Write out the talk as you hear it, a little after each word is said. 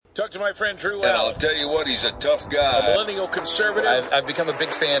Talk to my friend Drew And Allen. I'll tell you what, he's a tough guy. A millennial conservative. I've become a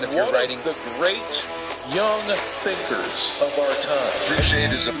big fan of your writing. One of the great young thinkers of our time. Appreciate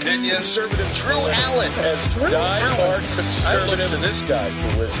his opinions. Conservative Drew Allen. As die-hard conservative. I look to this guy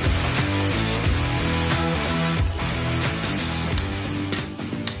for wisdom.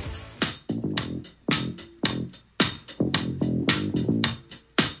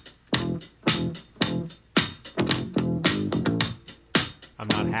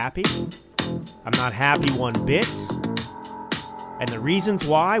 Happy. I'm not happy one bit. And the reasons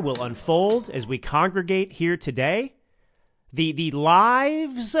why will unfold as we congregate here today. The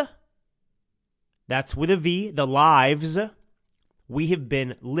lives, that's with a V, the lives we have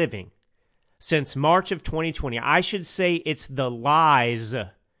been living since March of 2020. I should say it's the lies,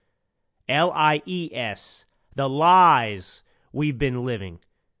 L-I-E-S, the lies we've been living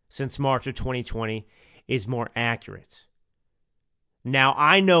since March of 2020 is more accurate. Now,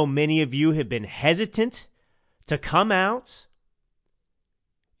 I know many of you have been hesitant to come out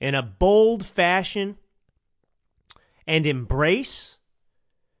in a bold fashion and embrace,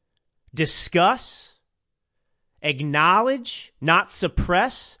 discuss, acknowledge, not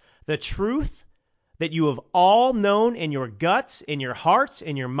suppress the truth that you have all known in your guts, in your hearts,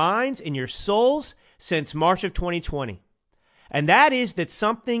 in your minds, in your souls since March of 2020. And that is that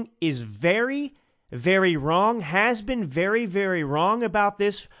something is very wrong, has been very, very wrong about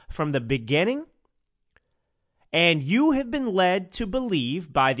this from the beginning. And you have been led to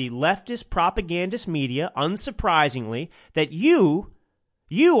believe by the leftist propagandist media, unsurprisingly, that you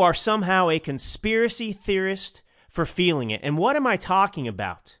are somehow a conspiracy theorist for feeling it. And what am I talking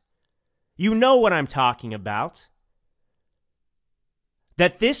about? You know what I'm talking about.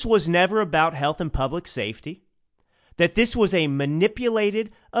 That this was never about health and public safety. That this was a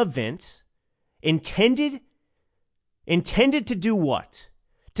manipulated event. Intended to do what?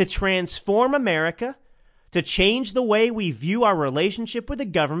 To transform America, to change the way we view our relationship with the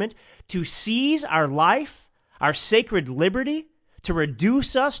government, to seize our life, our sacred liberty, to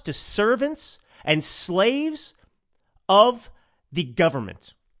reduce us to servants and slaves of the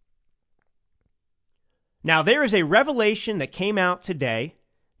government. Now, there is a revelation that came out today,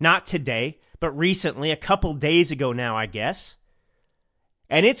 not today, but recently, a couple days ago now, I guess,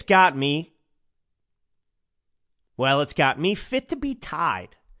 and it's got me fit to be tied.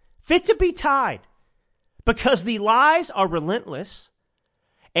 Fit to be tied. Because the lies are relentless.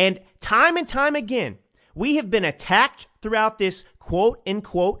 And time again, we have been attacked throughout this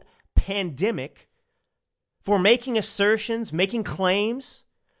quote-unquote pandemic for making assertions, making claims,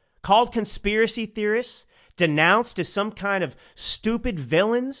 called conspiracy theorists, denounced as some kind of stupid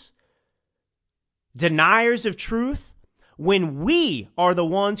villains, deniers of truth, when we are the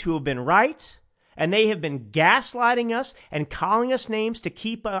ones who have been right. And they have been gaslighting us and calling us names to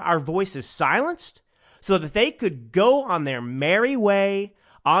keep our voices silenced so that they could go on their merry way,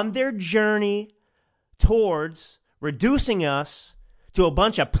 on their journey towards reducing us to a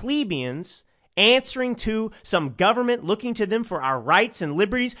bunch of plebeians answering to some government looking to them for our rights and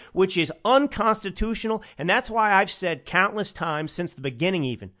liberties, which is unconstitutional. And that's why I've said countless times since the beginning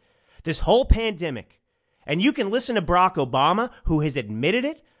even, this whole pandemic, and you can listen to Barack Obama, who has admitted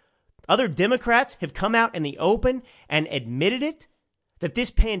it. Other Democrats have come out in the open and admitted it, that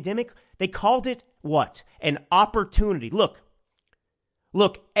this pandemic, they called it what? An opportunity.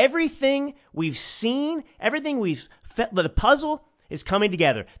 Look, everything we've seen, the puzzle is coming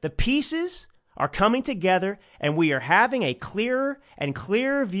together. The pieces are coming together, and we are having a clearer and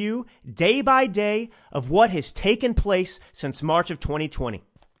clearer view day by day of what has taken place since March of 2020.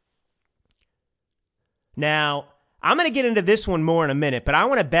 Now, I'm going to get into this one more in a minute, but I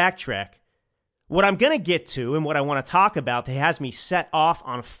want to backtrack. What I'm going to get to and what I want to talk about that has me set off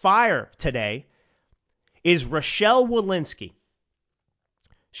on fire today is Rochelle Walensky.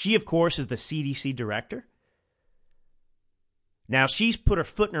 She, of course, is the CDC director. Now, she's put her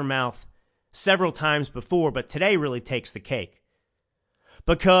foot in her mouth several times before, but today really takes the cake.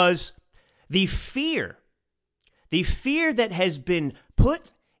 Because the fear that has been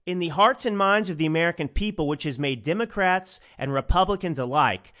put in the hearts and minds of the American people, which has made Democrats and Republicans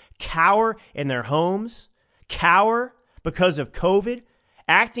alike cower in their homes, cower because of COVID,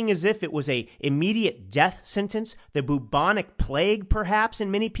 acting as if it was a immediate death sentence, the bubonic plague perhaps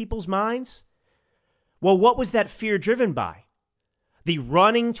in many people's minds. Well, what was that fear driven by? The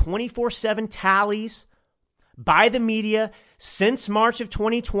running 24/7 tallies by the media since March of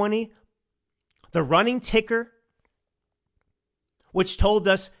 2020, the running ticker, which told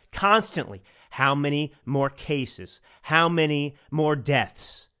us constantly how many more cases, how many more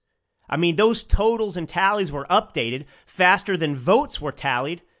deaths. I mean, those totals and tallies were updated faster than votes were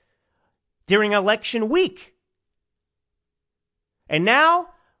tallied during election week. And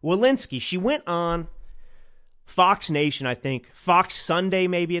now, Walensky, she went on Fox Nation, I think, Fox Sunday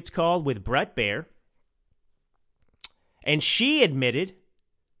maybe it's called, with Bret Baier. And she admitted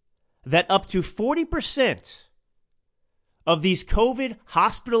that up to 40% of these COVID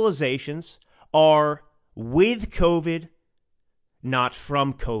hospitalizations are with COVID, not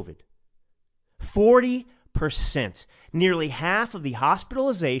from COVID. 40%. Nearly half of the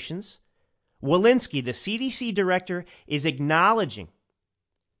hospitalizations, Walensky, the CDC director, is acknowledging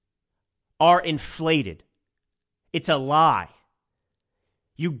are inflated. It's a lie.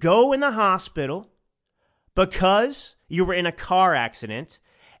 You go in the hospital because you were in a car accident,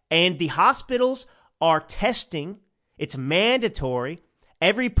 and the hospitals are testing. It's mandatory.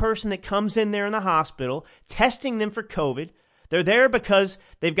 Every person that comes in there in the hospital, testing them for COVID. They're there because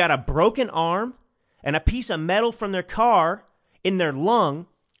they've got a broken arm and a piece of metal from their car in their lung,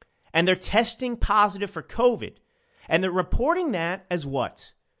 and they're testing positive for COVID. And they're reporting that as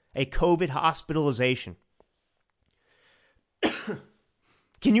what? A COVID hospitalization.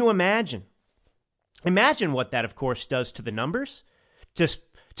 Can you imagine? Imagine what that, of course, does to the numbers, to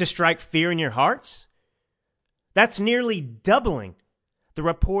strike fear in your hearts. That's nearly doubling the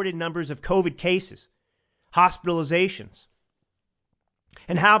reported numbers of COVID cases, hospitalizations.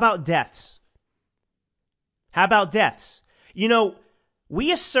 And how about deaths? How about deaths? You know,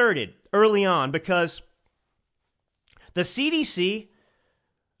 we asserted early on, because the CDC,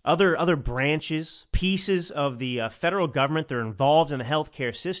 other branches, pieces of the federal government that are involved in the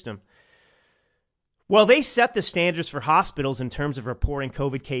healthcare system, well, they set the standards for hospitals in terms of reporting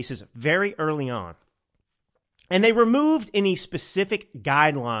COVID cases very early on. And they removed any specific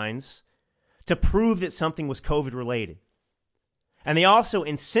guidelines to prove that something was COVID related. And they also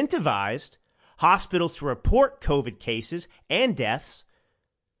incentivized hospitals to report COVID cases and deaths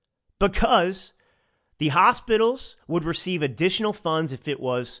because the hospitals would receive additional funds if it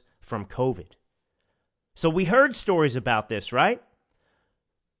was from COVID. So we heard stories about this, right?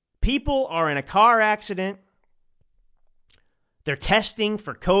 People are in a car accident. They're testing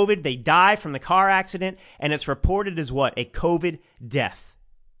for COVID. They die from the car accident, and it's reported as what? A COVID death.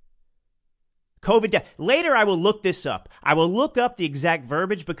 COVID death. Later, I will look this up. I will look up the exact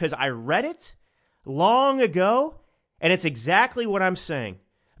verbiage because I read it long ago, and it's exactly what I'm saying.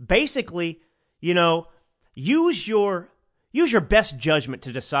 Basically, you know, use your best judgment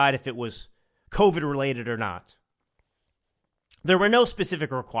to decide if it was COVID related or not. There were no specific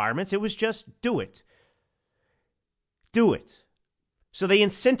requirements. It was just do it. Do it. So they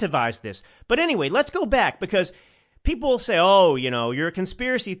incentivized this. But anyway, let's go back, because people will say, oh, you know, you're a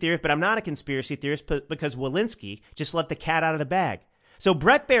conspiracy theorist, but I'm not a conspiracy theorist because Walensky just let the cat out of the bag. So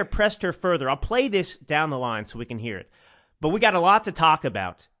Bret Baier pressed her further. I'll play this down the line so we can hear it. But we got a lot to talk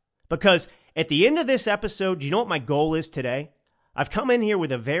about, because at the end of this episode, do you know what my goal is today? I've come in here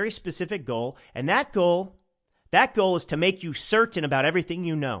with a very specific goal, and that goal is to make you certain about everything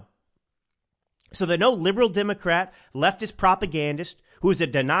you know. So that no liberal Democrat, leftist propagandist who is a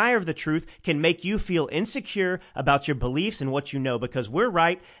denier of the truth can make you feel insecure about your beliefs and what you know, because we're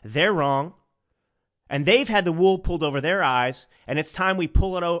right, they're wrong, and they've had the wool pulled over their eyes, and it's time we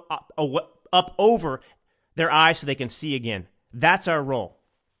pull it up over their eyes so they can see again. That's our role.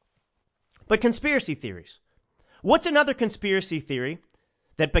 But conspiracy theories. What's another conspiracy theory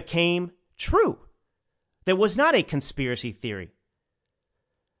that became true? That was not a conspiracy theory?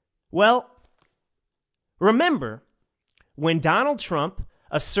 Well, remember when Donald Trump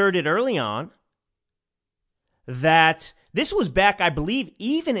asserted early on that this was back, I believe,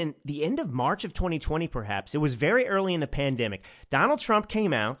 even in the end of March of 2020, perhaps. It was very early in the pandemic. Donald Trump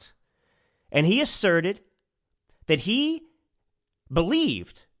came out and he asserted that he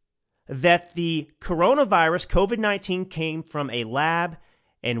believed that the coronavirus, COVID-19, came from a lab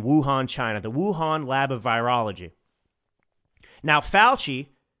in Wuhan, China, the Wuhan Lab of Virology. Now, Fauci,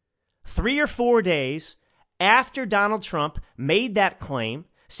 3 or 4 days after Donald Trump made that claim,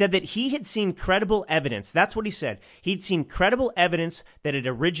 said that he had seen credible evidence. That's what he said. He'd seen credible evidence that it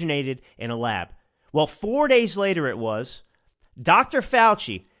originated in a lab. Well, 4 days later it was, Dr.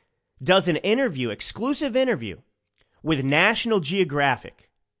 Fauci does an interview, exclusive interview, with National Geographic.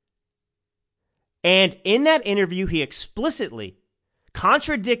 And in that interview, he explicitly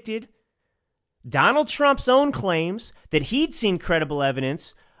contradicted Donald Trump's own claims that he'd seen credible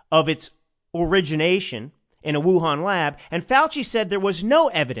evidence of its origination in a Wuhan lab, and Fauci said there was no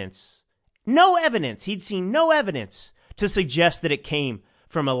evidence. No evidence. He'd seen no evidence to suggest that it came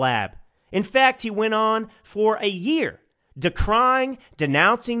from a lab. In fact, he went on for a year decrying,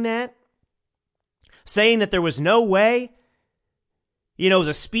 denouncing that, saying that there was no way, it was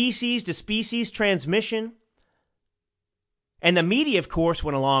a species-to-species transmission. And the media, of course,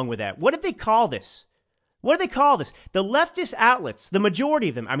 went along with that. What did they call this? The leftist outlets, the majority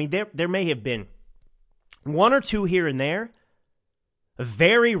of them, I mean, there may have been one or two here and there,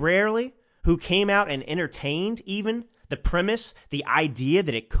 very rarely, who came out and entertained even the premise, the idea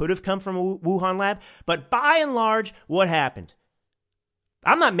that it could have come from a Wuhan lab. But by and large, what happened?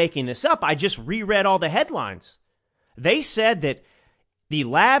 I'm not making this up. I just reread all the headlines. They said that the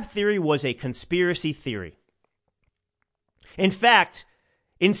lab theory was a conspiracy theory. In fact,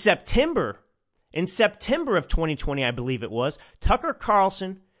 in September of 2020, I believe it was, Tucker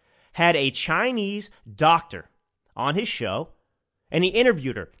Carlson had a Chinese doctor on his show, and he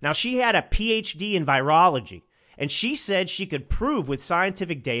interviewed her. Now, she had a PhD in virology, and she said she could prove with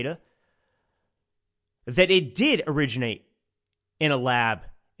scientific data that it did originate in a lab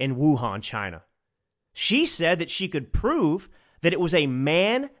in Wuhan, China. She said that she could prove that it was a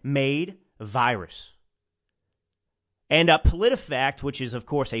man-made virus. And PolitiFact, which is, of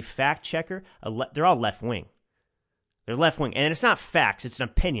course, a fact checker, they're all left-wing. They're left-wing. And it's not facts, it's an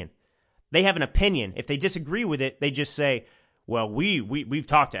opinion. They have an opinion. If they disagree with it, they just say, well, we've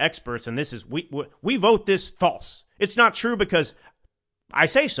talked to experts, and this is we vote this false. It's not true because I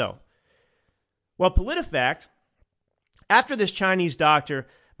say so. Well, PolitiFact, after this Chinese doctor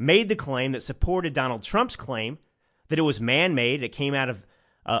made the claim that supported Donald Trump's claim that it was man-made, it came out of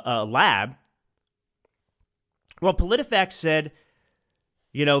a lab, well, PolitiFact said,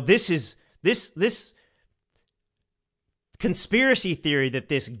 this conspiracy theory that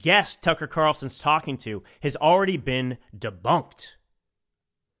this guest Tucker Carlson's talking to has already been debunked.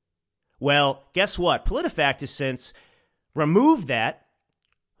 Well, guess what? PolitiFact has since removed that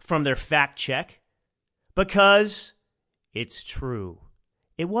from their fact check because it's true.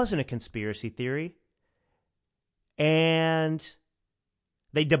 It wasn't a conspiracy theory. And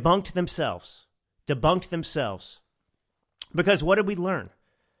they debunked themselves. Because what did we learn?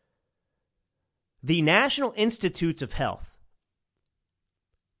 The National Institutes of Health,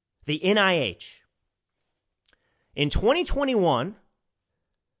 the NIH, in 2021,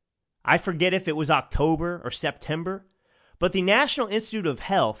 I forget if it was October or September, but the National Institute of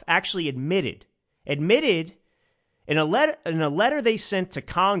Health actually admitted in a letter they sent to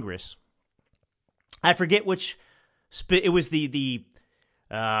Congress, I forget which, it was the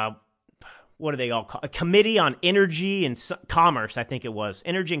what do they all call? A Committee on Energy and Commerce, I think it was.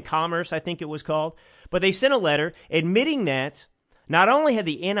 Energy and Commerce, I think it was called. But they sent a letter admitting that not only had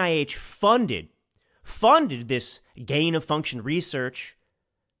the NIH funded this gain-of-function research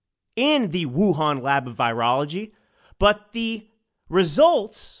in the Wuhan lab of virology, but the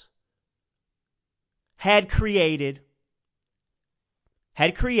results had created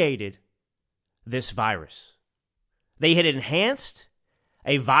this virus. They had enhanced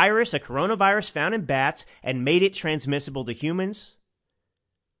a virus, a coronavirus found in bats, and made it transmissible to humans.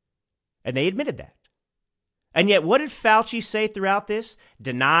 And they admitted that. And yet, what did Fauci say throughout this?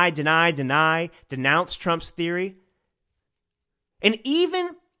 Deny, denounce Trump's theory. And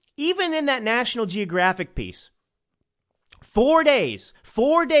even in that National Geographic piece, 4 days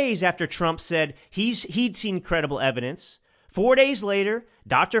after Trump said he'd seen credible evidence, 4 days later,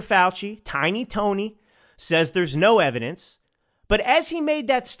 Dr. Fauci, Tiny Tony, says there's no evidence. But as he made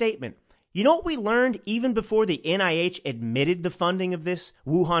that statement, you know what we learned even before the NIH admitted the funding of this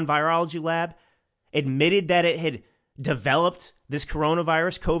Wuhan virology lab, admitted that it had developed this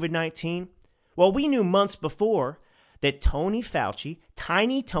coronavirus, COVID-19? Well, we knew months before that Tony Fauci,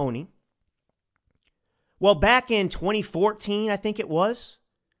 Tiny Tony, well, back in 2014, I think it was,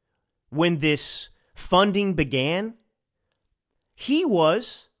 when this funding began, he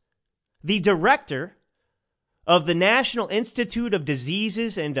was the director of the National Institute of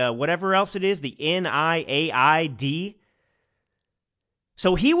Diseases and whatever else it is, the NIAID.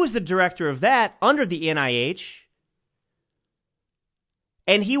 So he was the director of that under the NIH.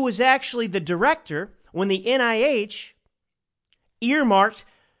 And he was actually the director when the NIH earmarked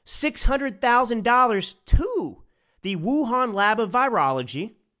 $600,000 to the Wuhan Lab of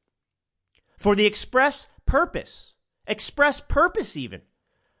Virology for the express purpose even,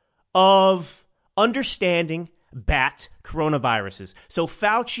 of understanding bat coronaviruses. So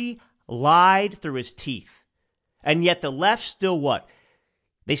Fauci lied through his teeth. And yet the left still what?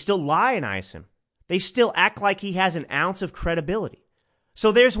 They still lionize him. They still act like he has an ounce of credibility.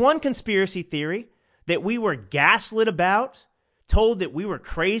 So there's one conspiracy theory that we were gaslit about, told that we were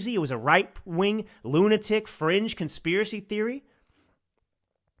crazy. It was a right-wing, lunatic, fringe conspiracy theory.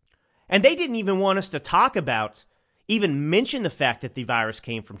 And they didn't even want us to talk about, even mention the fact that the virus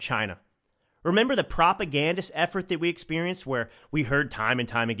came from China. Remember the propagandist effort that we experienced where we heard time and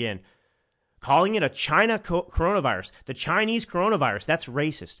time again, calling it a China coronavirus, the Chinese coronavirus, that's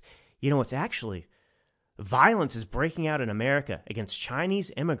racist. You know, it's actually, violence is breaking out in America against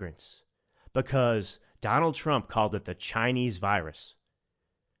Chinese immigrants because Donald Trump called it the Chinese virus.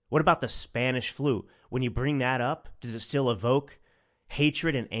 What about the Spanish flu? When you bring that up, does it still evoke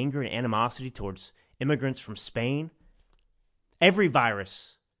hatred and anger and animosity towards immigrants from Spain? Every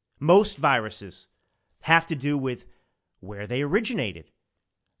virus, most viruses, have to do with where they originated.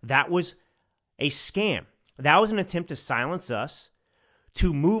 That was a scam. That was an attempt to silence us,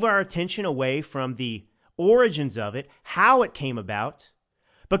 to move our attention away from the origins of it, how it came about.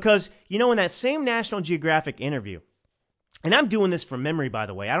 Because, you know, in that same National Geographic interview, and I'm doing this from memory, by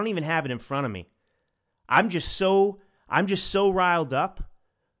the way, I don't even have it in front of me. I'm just so riled up.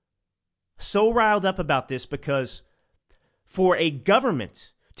 So riled up about this because for a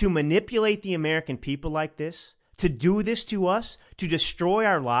government to manipulate the American people like this, to do this to us, to destroy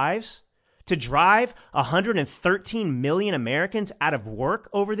our lives, to drive 113 million Americans out of work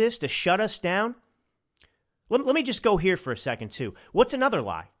over this, to shut us down. Let me just go here for a second, too. What's another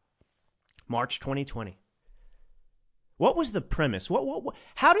lie? March 2020. What was the premise?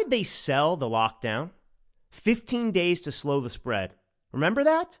 How did they sell the lockdown? 15 days to slow the spread. Remember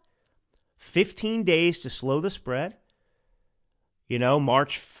that? 15 days to slow the spread. You know,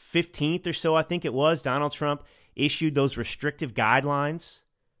 March 15th or so, I think it was, Donald Trump issued those restrictive guidelines,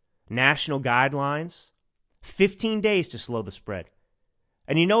 national guidelines. 15 days to slow the spread.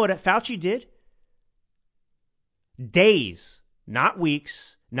 And you know what Fauci did? Days, not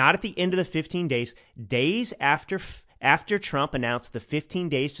weeks, not at the end of the 15 days, days after Trump announced the 15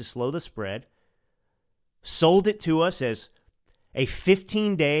 days to slow the spread, sold it to us as a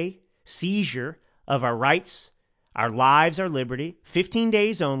 15-day seizure of our rights, our lives, our liberty, 15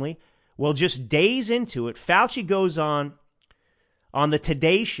 days only. Well, just days into it, Fauci goes on the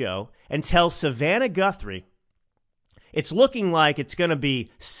Today Show and tells Savannah Guthrie it's looking like it's going to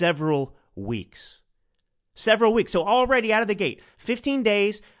be several weeks. Several weeks. So already out of the gate, 15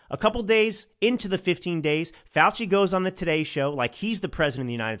 days, a couple days into the 15 days, Fauci goes on the Today Show like he's the president of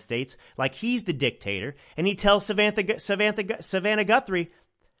the United States, like he's the dictator, and he tells Savannah Guthrie,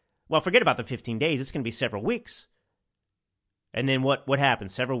 well, forget about the 15 days, it's going to be several weeks. And then what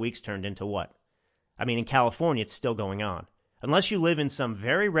happened? Several weeks turned into what? I mean, in California, it's still going on. Unless you live in some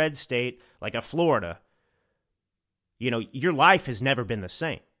very red state like a Florida, you know, your life has never been the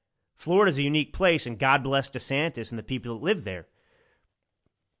same. Florida's a unique place, and God bless DeSantis and the people that live there.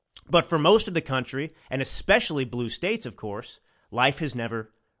 But for most of the country, and especially blue states, of course, life has never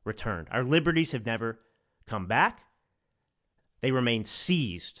returned. Our liberties have never come back. They remain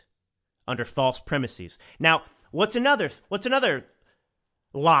seized under false premises. Now, what's another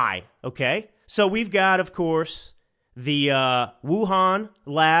lie, okay? So we've got, of course, the Wuhan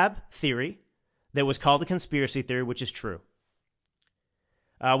lab theory that was called the conspiracy theory, which is true.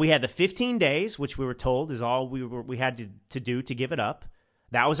 We had the 15 days, which we were told is all we had to do to give it up.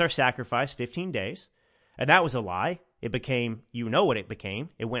 That was our sacrifice, 15 days. And that was a lie. It became, you know what it became.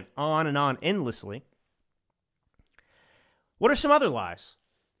 It went on and on endlessly. What are some other lies?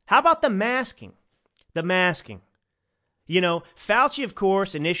 How about the masking? The masking. You know, Fauci, of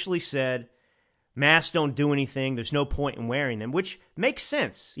course, initially said, masks don't do anything. There's no point in wearing them, which makes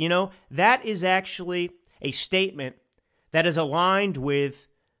sense. You know, that is actually a statement that is aligned with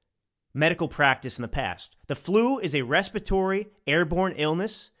medical practice in the past. The flu is a respiratory airborne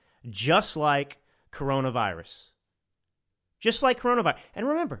illness, just like coronavirus. Just like coronavirus. And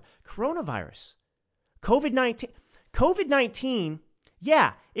remember, coronavirus, COVID-19,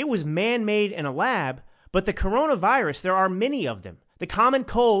 yeah, it was man-made in a lab, but the coronavirus, there are many of them. The common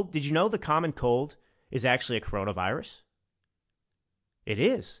cold, did you know the common cold is actually a coronavirus? It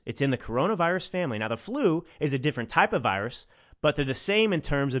is. It's in the coronavirus family. Now, the flu is a different type of virus, but they're the same in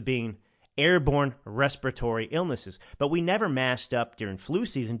terms of being airborne respiratory illnesses. But we never masked up during flu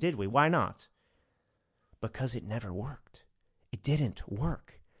season, did we? Why not? Because it never worked. It didn't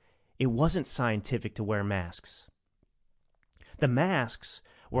work. It wasn't scientific to wear masks. The masks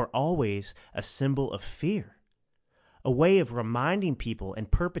were always a symbol of fear, a way of reminding people in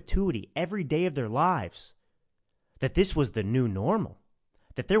perpetuity every day of their lives that this was the new normal,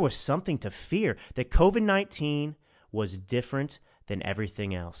 that there was something to fear, that COVID-19 was different than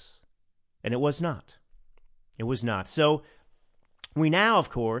everything else. And it was not. It was not. So we now, of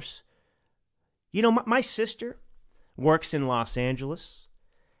course, you know, my sister works in Los Angeles,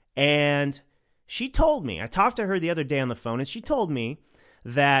 and she told me, I talked to her the other day on the phone, and she told me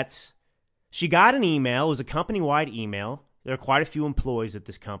that she got an email. It was a company-wide email. There are quite a few employees at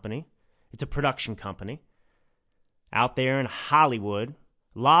this company. It's a production company out there in Hollywood,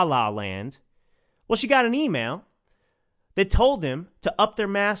 La La Land. Well, she got an email that told them to up their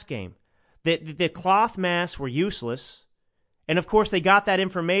mask game, that the cloth masks were useless. And of course, they got that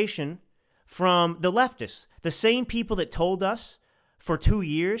information from the leftists, the same people that told us for 2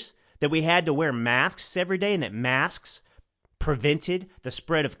 years that we had to wear masks every day and that masks prevented the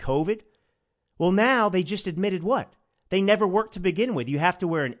spread of COVID. Well, now they just admitted what? They never worked to begin with. You have to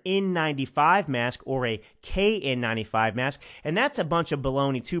wear an N95 mask or a KN95 mask, and that's a bunch of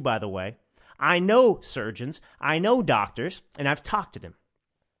baloney too, by the way. I know surgeons, I know doctors, and I've talked to them.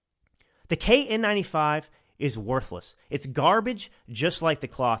 The KN95 is worthless. It's garbage, just like the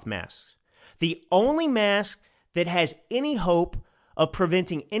cloth masks. The only mask that has any hope of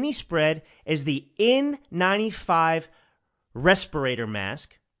preventing any spread is the N95 respirator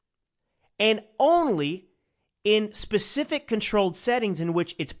mask, and only in specific controlled settings in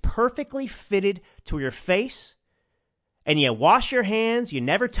which it's perfectly fitted to your face, and you wash your hands, you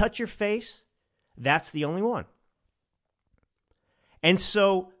never touch your face. That's the only one. And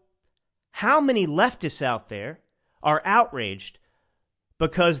so, how many leftists out there are outraged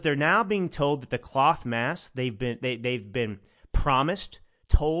because they're now being told that the cloth masks they've been promised,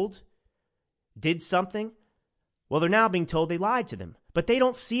 told, did something? Well, they're now being told they lied to them. But they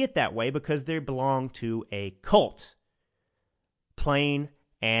don't see it that way because they belong to a cult. Plain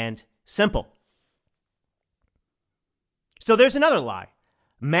and simple. So there's another lie.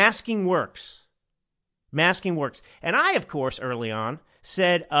 Masking works. Masking works. And I, of course, early on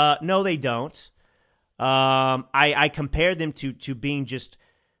said, no, they don't. I compared them to being just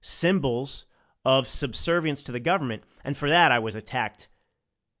symbols of subservience to the government. And for that, I was attacked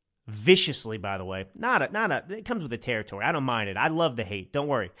viciously, by the way. It comes with the territory. I don't mind it. I love the hate. Don't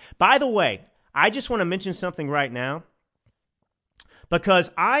worry. By the way, I just want to mention something right now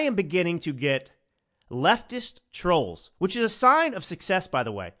because I am beginning to get leftist trolls, which is a sign of success, by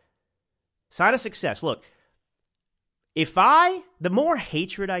the way. Sign of success. Look, the more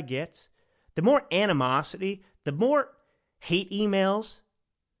hatred I get, the more animosity, the more hate emails,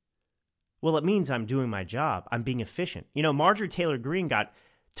 well, it means I'm doing my job. I'm being efficient. You know, Marjorie Taylor Greene got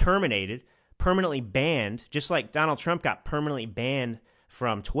terminated, permanently banned, just like Donald Trump got permanently banned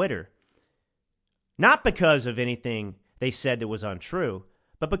from Twitter. Not because of anything they said that was untrue,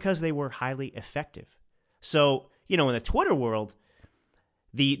 but because they were highly effective. So, you know, in the Twitter world,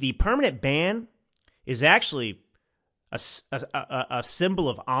 the permanent ban is actually a symbol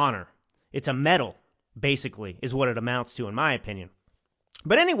of honor. It's a medal, basically, is what it amounts to, in my opinion.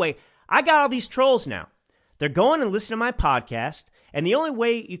 But anyway, I got all these trolls now. They're going and listening to my podcast, and the only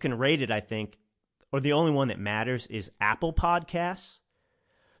way you can rate it, I think, or the only one that matters, is Apple Podcasts.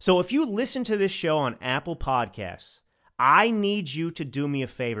 So if you listen to this show on Apple Podcasts, I need you to do me a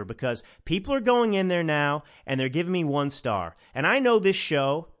favor because people are going in there now, and they're giving me 1 star. And I know this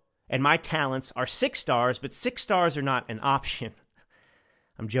show and my talents are 6 stars, but 6 stars are not an option.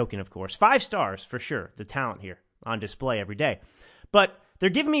 I'm joking, of course. 5 stars, for sure, the talent here on display every day. But they're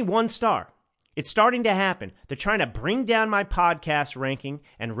giving me 1 star. It's starting to happen. They're trying to bring down my podcast ranking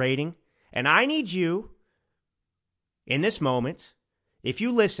and rating. And I need you, in this moment, if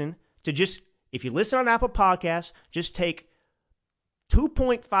you listen on Apple Podcasts, just take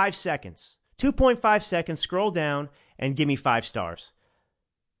 2.5 seconds. 2.5 seconds, scroll down, and give me 5 stars.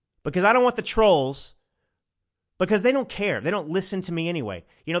 Because I don't want the trolls, because they don't care. They don't listen to me anyway.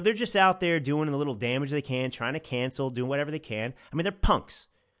 You know, they're just out there doing the little damage they can, trying to cancel, doing whatever they can. I mean, they're punks.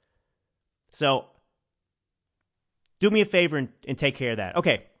 So, do me a favor and take care of that.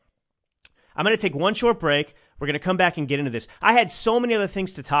 Okay, I'm going to take 1 short break. We're going to come back and get into this. I had so many other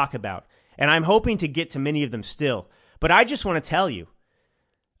things to talk about, and I'm hoping to get to many of them still. But I just want to tell you,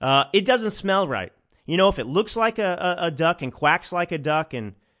 it doesn't smell right. You know, if it looks like a duck and quacks like a duck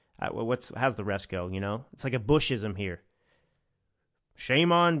and how's the rest go, you know? It's like a Bushism here.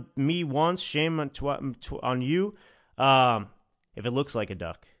 Shame on me once, shame on you. If it looks like a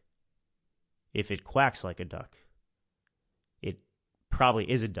duck, if it quacks like a duck, it probably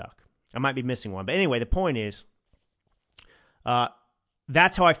is a duck. I might be missing one. But anyway, the point is,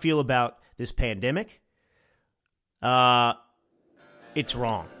 that's how I feel about this pandemic. It's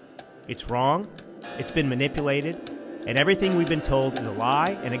wrong. It's wrong. It's been manipulated. And everything we've been told is a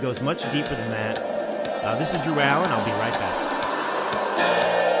lie, and it goes much deeper than that. This is Drew Allen. I'll be right back.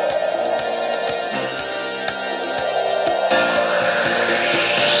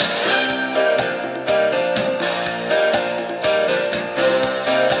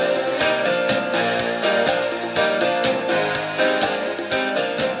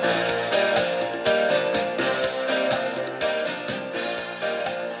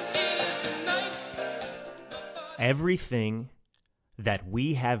 everything that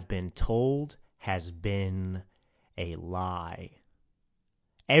we have been told has been a lie.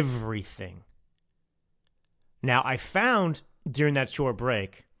 Everything. Now, I found during that short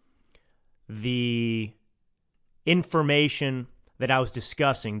break the information that I was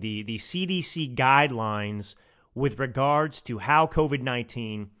discussing, the CDC guidelines with regards to how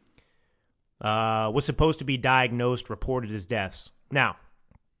COVID-19 was supposed to be diagnosed, reported as deaths. Now,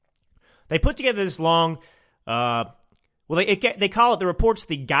 they put together this long, they call it, the report's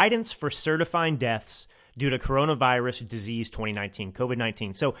the Guidance for Certifying Deaths Due to Coronavirus Disease 2019,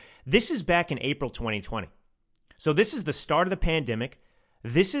 COVID-19. So this is back in April 2020. So this is the start of the pandemic.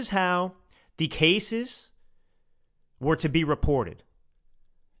 This is how the cases were to be reported.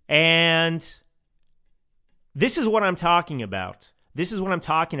 And this is what I'm talking about. This is what I'm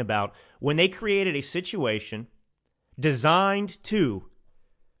talking about when they created a situation designed to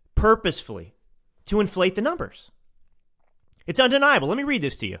purposefully to inflate the numbers. It's undeniable. Let me read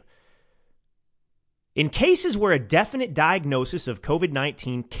this to you. In cases where a definite diagnosis of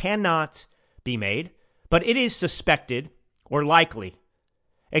COVID-19 cannot be made, but it is suspected or likely.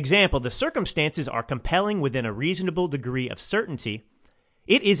 Example, the circumstances are compelling within a reasonable degree of certainty.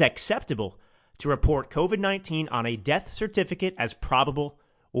 It is acceptable to report COVID-19 on a death certificate as probable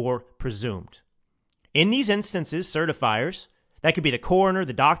or presumed. In these instances, certifiers, that could be the coroner,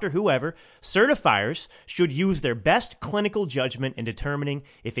 the doctor, whoever, certifiers should use their best clinical judgment in determining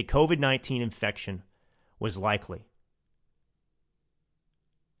if a COVID-19 infection was likely.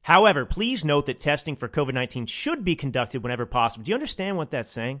 However, please note that testing for COVID-19 should be conducted whenever possible. Do you understand what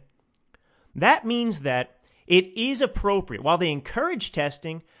that's saying? That means that it is appropriate. While they encourage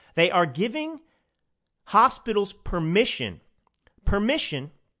testing, they are giving hospitals permission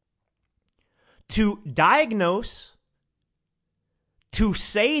to diagnose, to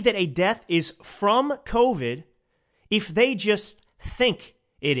say that a death is from COVID if they just think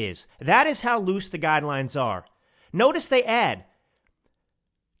it is. That is how loose the guidelines are. Notice they add,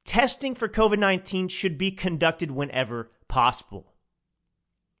 testing for COVID-19 should be conducted whenever possible.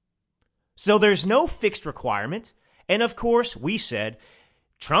 So there's no fixed requirement. And of course,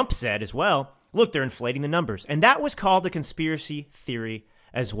 Trump said as well, look, they're inflating the numbers. And that was called a conspiracy theory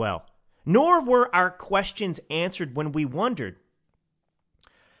as well. Nor were our questions answered when we wondered.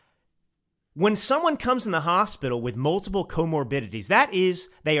 When someone comes in the hospital with multiple comorbidities, that is,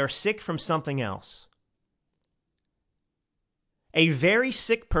 they are sick from something else. A very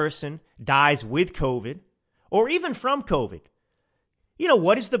sick person dies with COVID or even from COVID. You know,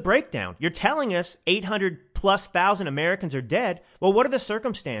 what is the breakdown? You're telling us 800,000+ Americans are dead. Well, what are the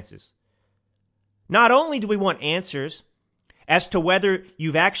circumstances? Not only do we want answers as to whether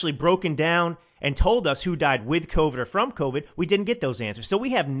you've actually broken down and told us who died with COVID or from COVID, we didn't get those answers. So we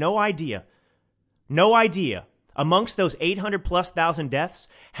have no idea amongst those 800,000+ deaths,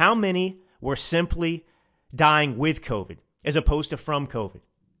 how many were simply dying with COVID as opposed to from COVID.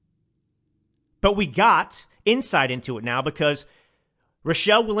 But we got insight into it now because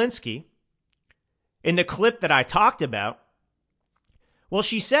Rochelle Walensky, in the clip that I talked about, well,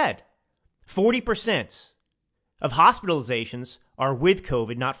 she said 40% of hospitalizations are with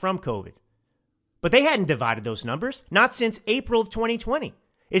COVID, not from COVID. But they hadn't divided those numbers, not since April of 2020.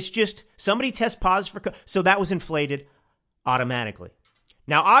 It's just somebody tests positive for COVID, so that was inflated automatically.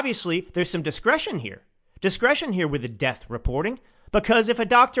 Now, obviously, there's some discretion here with the death reporting, because if a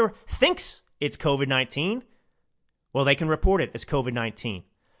doctor thinks it's COVID-19, well, they can report it as COVID-19.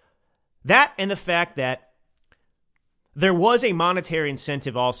 That and the fact that there was a monetary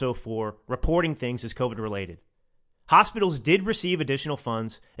incentive also for reporting things as COVID-related. Hospitals did receive additional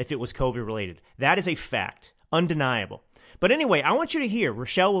funds if it was COVID-related. That is a fact, undeniable. But anyway, I want you to hear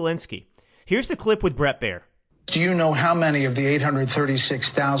Rochelle Walensky. Here's the clip with Bret Baier. Do you know how many of the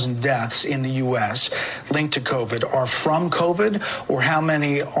 836,000 deaths in the U.S. linked to COVID are from COVID, or how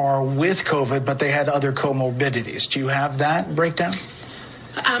many are with COVID, but they had other comorbidities? Do you have that breakdown?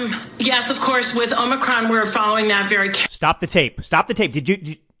 Yes, of course. With Omicron, we're following that very carefully. Stop the tape. Did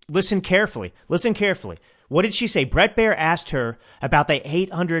you listen carefully? Listen carefully. What did she say? Bret Baier asked her about the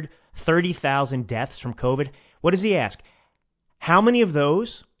 830,000 deaths from COVID. What does he ask? How many of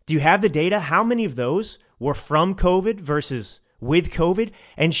those, do you have the data? How many of those were from COVID versus with COVID?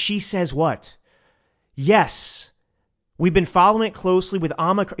 And she says what? Yes, we've been following it closely with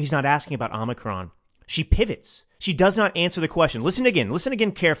Omicron. He's not asking about Omicron. She pivots. She does not answer the question. Listen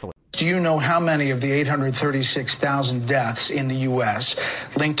again carefully. Do you know how many of the 836,000 deaths in the U.S.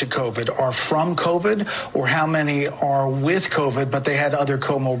 linked to COVID are from COVID, or how many are with COVID, but they had other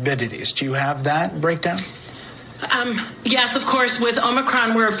comorbidities? Do you have that breakdown? Yes, of course. With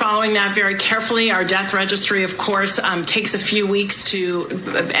Omicron, we're following that very carefully. Our death registry, of course, takes a few weeks to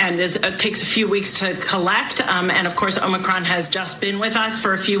collect. And of course, Omicron has just been with us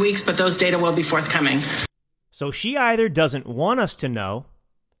for a few weeks, but those data will be forthcoming. So she either doesn't want us to know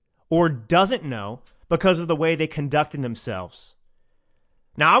or doesn't know because of the way they conducted themselves.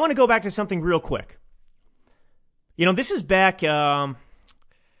 Now, I want to go back to something real quick. You know, this is back. This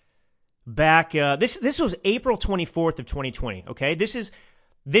was April 24th of 2020. Okay, this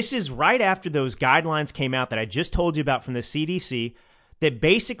is right after those guidelines came out that I just told you about from the CDC that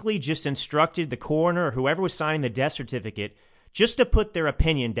basically just instructed the coroner or whoever was signing the death certificate just to put their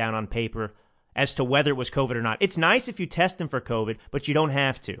opinion down on paper as to whether it was COVID or not. It's nice if you test them for COVID, but you don't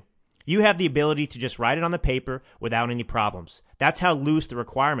have to. You have the ability to just write it on the paper without any problems. That's how loose the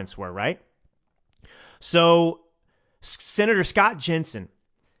requirements were, right? So Senator Scott Jensen,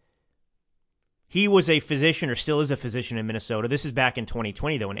 he was a physician, or still is a physician in Minnesota. This is back in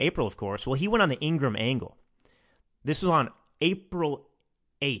 2020, though, in April, of course. Well, he went on the Ingram Angle. This was on April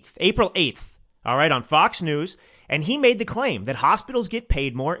 8th, all right, on Fox News. And he made the claim that hospitals get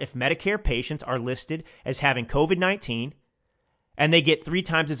paid more if Medicare patients are listed as having COVID-19, and they get 3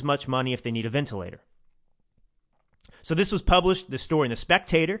 times as much money if they need a ventilator. So this was published, the story in The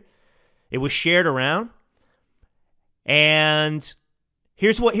Spectator. It was shared around. And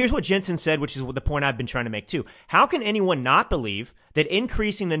Here's what Jensen said, which is the point I've been trying to make too. How can anyone not believe that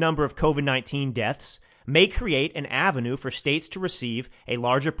increasing the number of COVID-19 deaths may create an avenue for states to receive a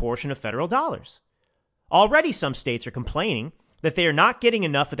larger portion of federal dollars? Already some states are complaining that they are not getting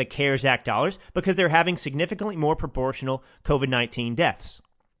enough of the CARES Act dollars because they're having significantly more proportional COVID-19 deaths.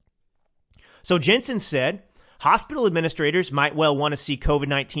 So Jensen said, hospital administrators might well want to see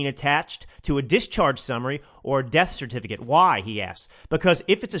COVID-19 attached to a discharge summary or a death certificate. Why, he asks. Because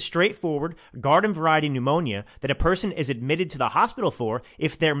if it's a straightforward garden variety pneumonia that a person is admitted to the hospital for,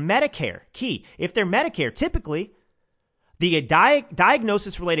 if they're Medicare, typically the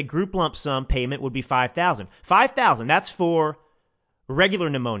diagnosis-related group lump sum payment would be $5,000. $5,000, that's for regular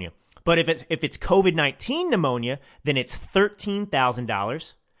pneumonia. But if it's COVID-19 pneumonia, then it's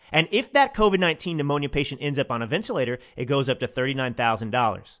 $13,000. And if that COVID-19 pneumonia patient ends up on a ventilator, it goes up to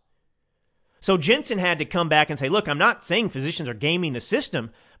 $39,000. So Jensen had to come back and say, look, I'm not saying physicians are gaming the system,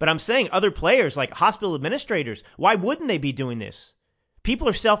 but I'm saying other players like hospital administrators, why wouldn't they be doing this? People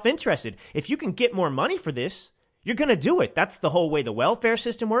are self-interested. If you can get more money for this, you're going to do it. That's the whole way the welfare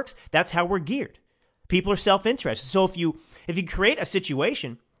system works. That's how we're geared. People are self-interested. So if you create a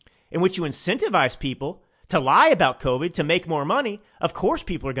situation in which you incentivize people to lie about COVID to make more money, of course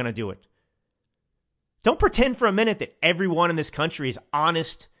people are going to do it. Don't pretend for a minute that everyone in this country is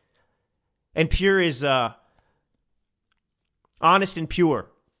honest and pure as the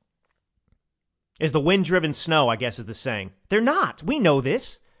wind-driven snow, I guess is the saying. They're not. We know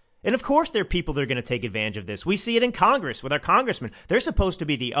this. And of course there are people that are going to take advantage of this. We see it in Congress with our congressmen. They're supposed to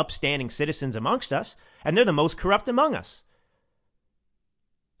be the upstanding citizens amongst us, and they're the most corrupt among us.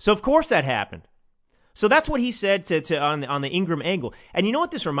 So of course that happened. So that's what he said on the Ingram Angle. And you know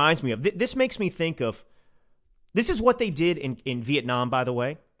what this reminds me of? This makes me think of, this is what they did in Vietnam, by the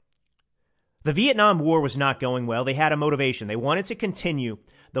way. The Vietnam War was not going well. They had a motivation. They wanted to continue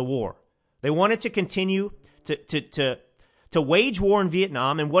the war. They wanted to continue to wage war in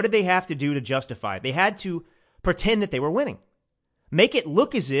Vietnam. And what did they have to do to justify it? They had to pretend that they were winning. Make it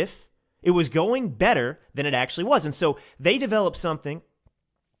look as if it was going better than it actually was. And so they developed something,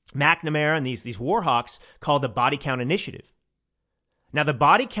 McNamara and these war hawks, called the Body Count Initiative. Now, the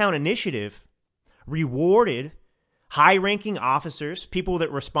Body Count Initiative rewarded high-ranking officers, people that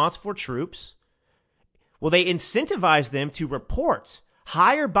were responsible for troops. Well, they incentivized them to report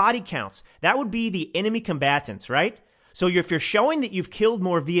higher body counts. That would be the enemy combatants, right? So if you're showing that you've killed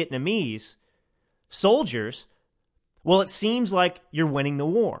more Vietnamese soldiers, well, it seems like you're winning the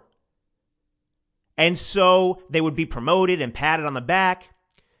war. And so they would be promoted and patted on the back.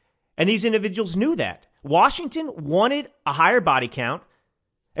 And these individuals knew that. Washington wanted a higher body count,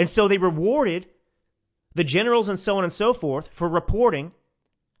 and so they rewarded the generals and so on and so forth for reporting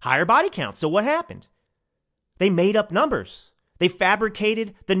higher body counts. So what happened? They made up numbers. They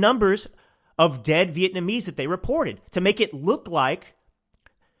fabricated the numbers of dead Vietnamese that they reported to make it look like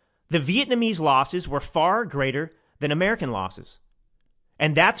the Vietnamese losses were far greater than American losses.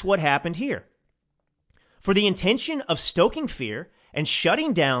 And that's what happened here. For the intention of stoking fear and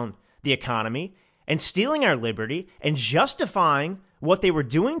shutting down the economy and stealing our liberty and justifying what they were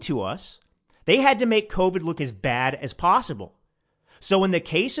doing to us, they had to make COVID look as bad as possible. So in the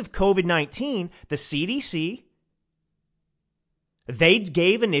case of COVID-19, the CDC, they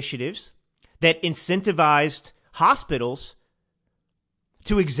gave initiatives that incentivized hospitals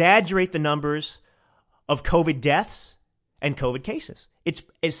to exaggerate the numbers of COVID deaths and COVID cases. It's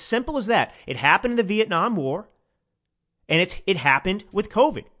as simple as that. It happened in the Vietnam War, and it happened with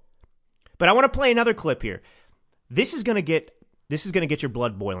COVID. But I want to play another clip here. This is going to get your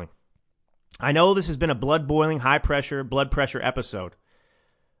blood boiling. I know this has been a blood boiling, high pressure, blood pressure episode,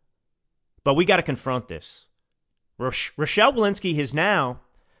 but we got to confront this. Rochelle Walensky has now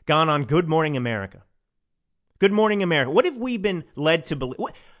gone on Good Morning America. Good Morning America. What have we been led to believe?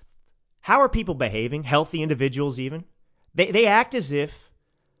 How are people behaving? Healthy individuals even? They act as if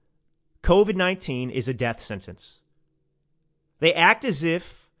COVID-19 is a death sentence. They act as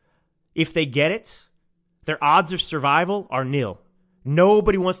if they get it, their odds of survival are nil.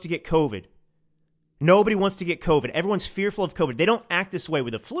 Nobody wants to get COVID. Nobody wants to get COVID. Everyone's fearful of COVID. They don't act this way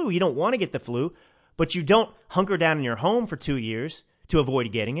with the flu. You don't want to get the flu, but you don't hunker down in your home for 2 years to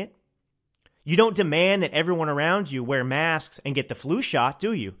avoid getting it. You don't demand that everyone around you wear masks and get the flu shot,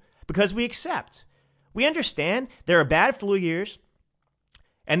 do you? Because we accept. We understand there are bad flu years,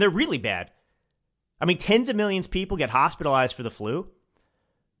 and they're really bad. I mean, tens of millions of people get hospitalized for the flu.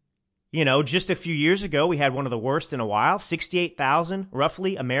 You know, just a few years ago, we had one of the worst in a while. 68,000,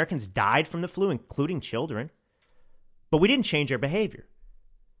 roughly, Americans died from the flu, including children. But we didn't change our behavior.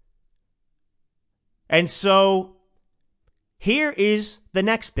 And so, here is the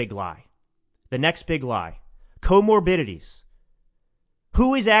next big lie. The next big lie. Comorbidities.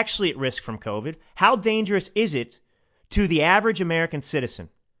 Who is actually at risk from COVID? How dangerous is it to the average American citizen?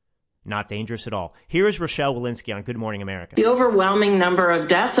 Not dangerous at all. Here is Rochelle Walensky on Good Morning America. The overwhelming number of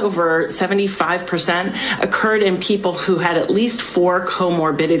deaths, over 75%, occurred in people who had at least 4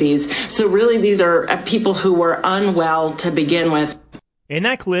 comorbidities. So really, these are people who were unwell to begin with. In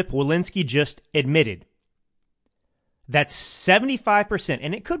that clip, Walensky just admitted that 75%,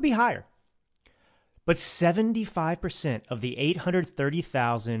 and it could be higher, but 75% of the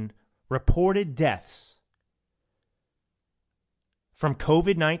 830,000 reported deaths from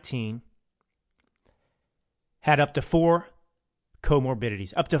COVID-19 had up to 4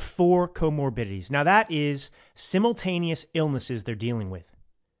 comorbidities. Up to 4 comorbidities. Now that is simultaneous illnesses they're dealing with.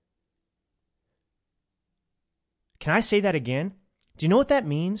 Can I say that again? Do you know what that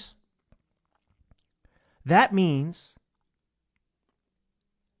means? That means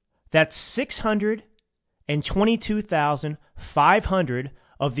that 622,500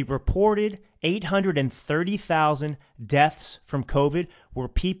 of the reported 830,000 deaths from COVID were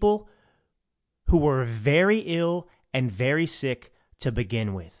people who were very ill and very sick to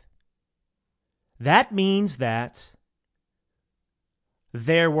begin with. That means that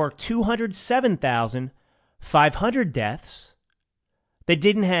there were 207,500 deaths that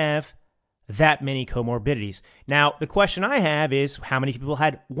didn't have that many comorbidities. Now, the question I have is, how many people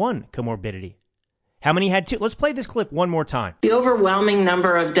had 1 comorbidity? How many had 2? Let's play this clip one more time. The overwhelming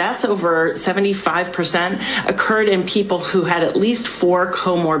number of deaths, over 75%, occurred in people who had at least 4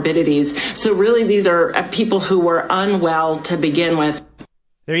 comorbidities. So really, these are people who were unwell to begin with.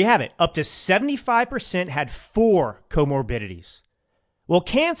 There you have it. Up to 75% had 4 comorbidities. Well,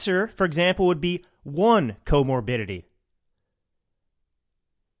 cancer, for example, would be 1 comorbidity.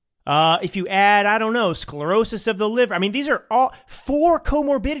 If you add, I don't know, sclerosis of the liver. I mean, these are all 4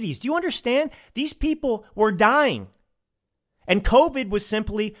 comorbidities. Do you understand? These people were dying. And COVID was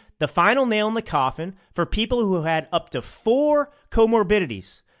simply the final nail in the coffin for people who had up to 4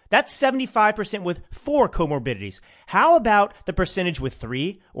 comorbidities. That's 75% with 4 comorbidities. How about the percentage with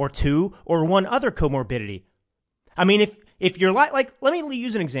 3 or 2 or 1 other comorbidity? I mean, if you're like, let me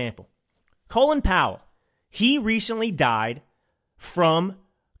use an example. Colin Powell, he recently died from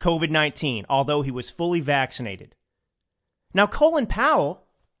COVID-19, although he was fully vaccinated. Now, Colin Powell,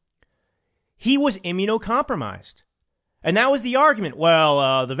 he was immunocompromised. And that was the argument.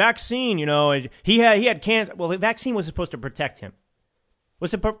 Well, the vaccine, he had cancer. Well, the vaccine was supposed to protect him.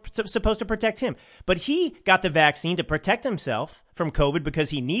 But he got the vaccine to protect himself from COVID because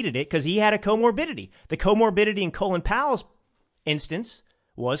he needed it, because he had a comorbidity. The comorbidity in Colin Powell's instance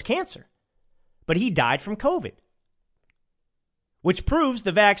was cancer. But he died from COVID, which proves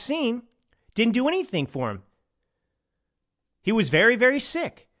the vaccine didn't do anything for him. He was very, very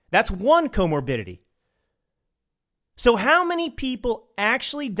sick. That's 1 comorbidity. So how many people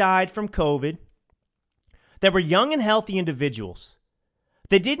actually died from COVID that were young and healthy individuals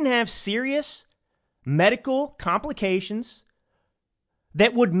that didn't have serious medical complications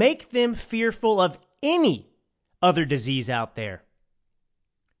that would make them fearful of any other disease out there?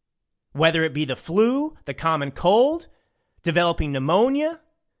 Whether it be the flu, the common cold, developing pneumonia,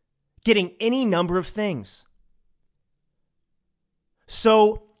 getting any number of things.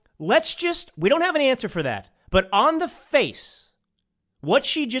 So we don't have an answer for that, But on the face, what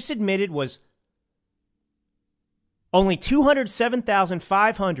she just admitted was only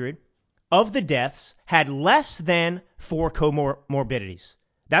 207,500 of the deaths had less than 4 comorbidities.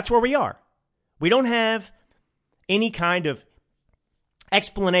 That's where we are. We don't have any kind of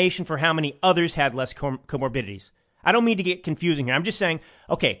explanation for how many others had less comorbidities. I don't mean to get confusing here. I'm just saying,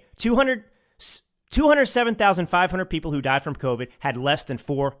 okay, 207,500 people who died from COVID had less than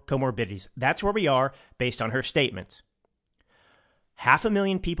 4 comorbidities. That's where we are based on her statement.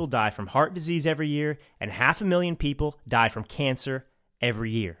 500,000 people die from heart disease every year, and 500,000 people die from cancer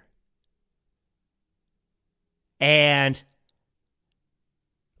every year. And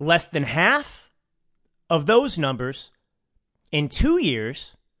less than half of those numbers in 2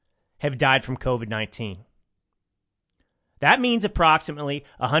 years have died from COVID-19. That means approximately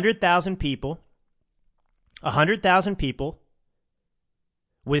 100,000 people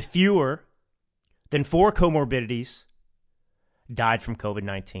with fewer than 4 comorbidities died from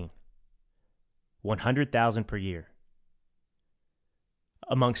COVID-19. 100,000 per year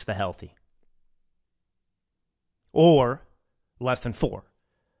amongst the healthy. Or less than 4.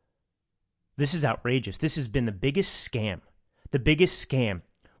 This is outrageous. This has been the biggest scam. The biggest scam.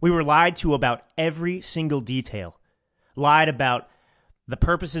 We were lied to about every single detail. Lied about the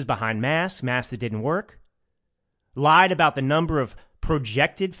purposes behind masks that didn't work. Lied about the number of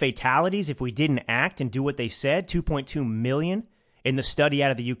projected fatalities if we didn't act and do what they said. 2.2 million in the study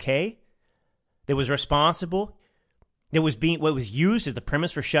out of the UK that was responsible. That was what was used as the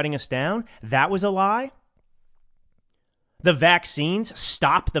premise for shutting us down. That was a lie. The vaccines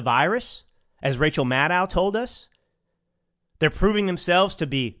stop the virus, as Rachel Maddow told us. They're proving themselves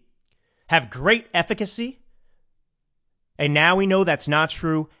to have great efficacy. And now we know that's not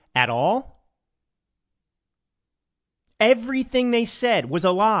true at all. Everything they said was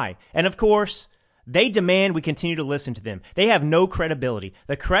a lie. And of course, they demand we continue to listen to them. They have no credibility.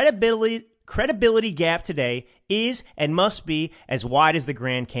 The credibility gap today is and must be as wide as the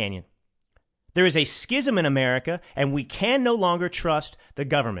Grand Canyon. There is a schism in America, and we can no longer trust the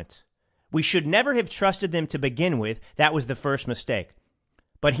government. We should never have trusted them to begin with. That was the first mistake.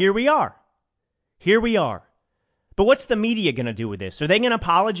 But here we are. Here we are. But what's the media going to do with this? Are they going to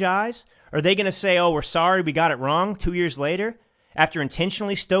apologize? Are they going to say, oh, we're sorry, we got it wrong 2 years later, after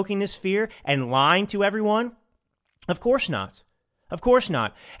intentionally stoking this fear and lying to everyone? Of course not. Of course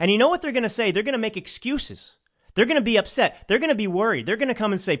not. And you know what they're going to say? They're going to make excuses. They're going to be upset. They're going to be worried. They're going to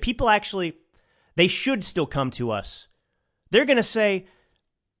come and say, people actually, they should still come to us. They're going to say,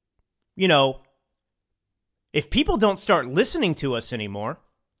 you know, if people don't start listening to us anymore,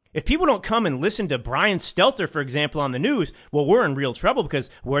 if people don't come and listen to Brian Stelter, for example, on the news, well, we're in real trouble because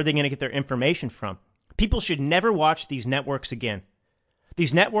where are they going to get their information from? People should never watch these networks again.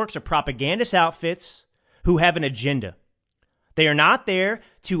 These networks are propagandist outfits who have an agenda. They are not there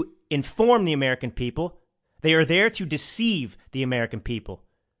to inform the American people. They are there to deceive the American people,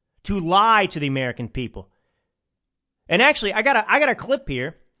 to lie to the American people. And actually, I got a clip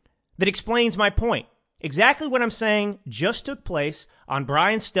here that explains my point. Exactly what I'm saying just took place on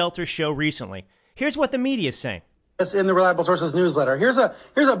Brian Stelter's show recently. Here's what the media is saying. It's in the Reliable Sources newsletter. Here's a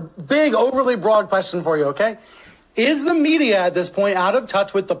big, overly broad question for you, okay? Is the media at this point out of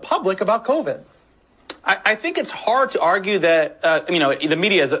touch with the public about COVID? I think it's hard to argue that, the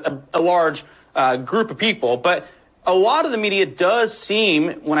media is a large group of people, but a lot of the media does seem,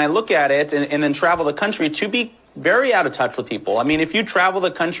 when I look at it and then travel the country, to be very out of touch with people. I mean, if you travel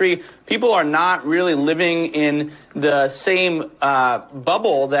the country, people are not really living in the same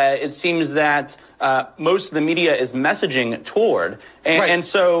bubble that it seems that most of the media is messaging toward. And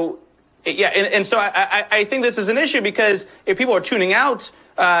so, I think this is an issue because if people are tuning out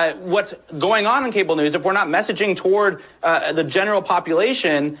what's going on in cable news, if we're not messaging toward the general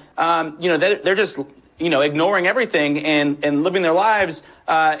population, they're just, ignoring everything and living their lives,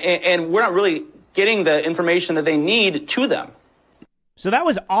 and we're not really getting the information that they need to them. So that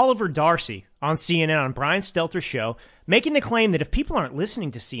was Oliver Darcy on CNN on Brian Stelter's show, making the claim that if people aren't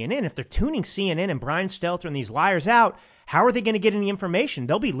listening to CNN, if they're tuning CNN and Brian Stelter and these liars out, how are they going to get any information?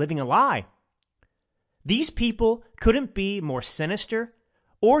 They'll be living a lie. These people couldn't be more sinister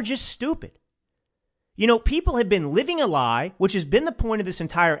or just stupid. You know, people have been living a lie, which has been the point of this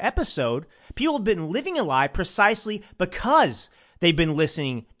entire episode. People have been living a lie precisely because they've been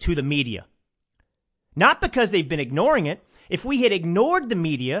listening to the media. Not because they've been ignoring it. If we had ignored the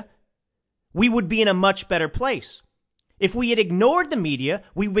media, we would be in a much better place. If we had ignored the media,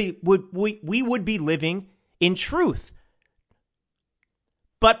 we would be living in truth.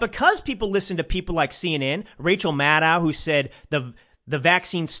 But because people listen to people like CNN, Rachel Maddow, who said the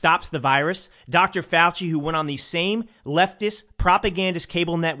vaccine stops the virus. Dr. Fauci, who went on these same leftist propagandist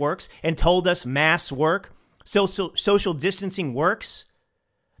cable networks and told us masks work, social distancing works.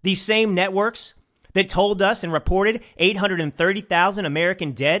 These same networks that told us and reported 830,000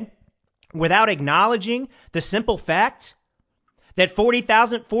 American dead without acknowledging the simple fact that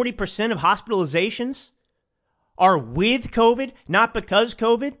 40% of hospitalizations are with COVID, not because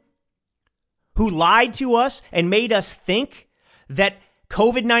COVID, who lied to us and made us think that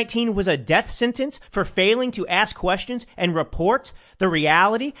COVID-19 was a death sentence for failing to ask questions and report the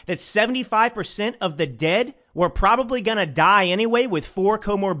reality that 75% of the dead were probably going to die anyway with 4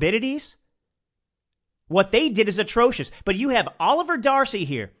 comorbidities. What they did is atrocious. But you have Oliver Darcy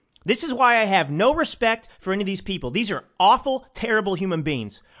here. This is why I have no respect for any of these people. These are awful, terrible human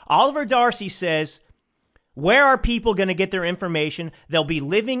beings. Oliver Darcy says, where are people going to get their information? They'll be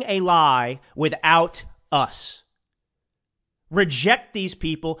living a lie without us. Reject these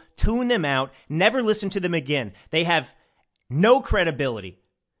people, tune them out, never listen to them again. They have no credibility.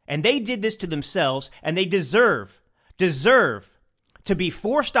 And they did this to themselves, and they deserve to be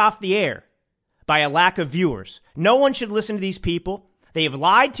forced off the air by a lack of viewers. No one should listen to these people. They have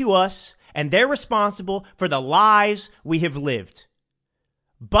lied to us, and they're responsible for the lies we have lived.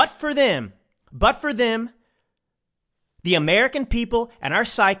 But for them, the American people and our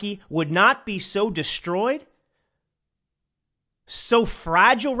psyche would not be so destroyed, so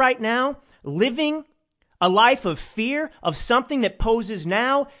fragile right now, living a life of fear of something that poses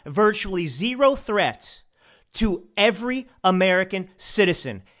now virtually zero threat to every American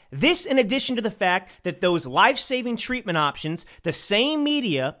citizen. This in addition to the fact that those life-saving treatment options, the same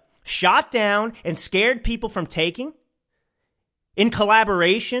media shot down and scared people from taking, in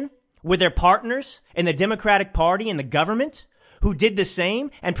collaboration with their partners in the Democratic Party and the government, who did the same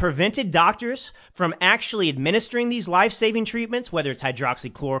and prevented doctors from actually administering these life-saving treatments, whether it's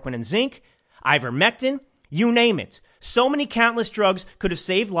hydroxychloroquine and zinc, ivermectin, you name it. So many countless drugs could have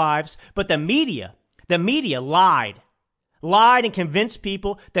saved lives, but the media lied and convinced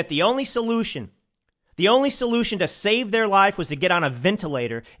people that the only solution to save their life was to get on a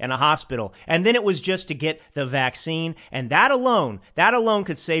ventilator in a hospital. And then it was just to get the vaccine. And that alone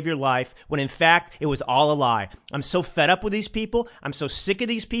could save your life when in fact it was all a lie. I'm so fed up with these people. I'm so sick of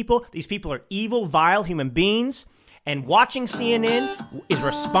these people. These people are evil, vile human beings. And watching CNN is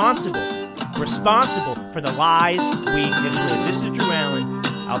responsible for the lies we have lived. This is Drew Allen.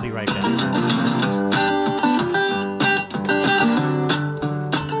 I'll be right back.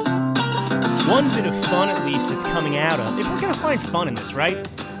 One bit of fun, at least, that's coming out of, if we're going to find fun in this, right?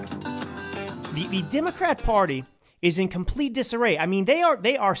 The Democrat Party is in complete disarray. I mean, they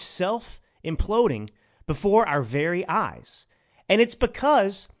are self-imploding before our very eyes. And it's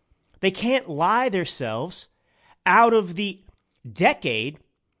because they can't lie themselves out of the decade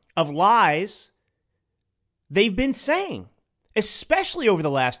of lies they've been saying, especially over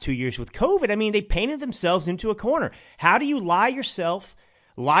the last 2 years with COVID. I mean, they painted themselves into a corner. How do you lie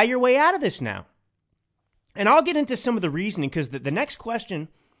your way out of this now? And I'll get into some of the reasoning, because the next question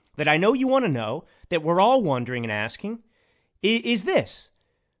that I know you want to know, that we're all wondering and asking, is this.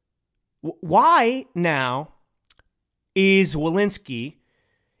 Why now is Walensky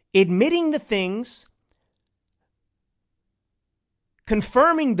admitting the things,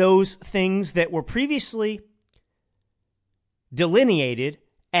 confirming those things that were previously delineated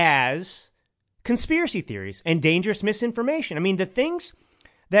as conspiracy theories and dangerous misinformation? I mean, the things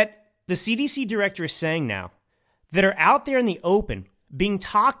that the CDC director is saying now that are out there in the open being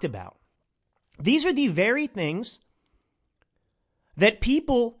talked about, these are the very things that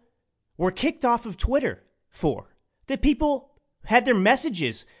people were kicked off of Twitter for, that people had their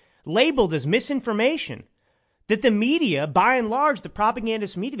messages labeled as misinformation, that the media, by and large, the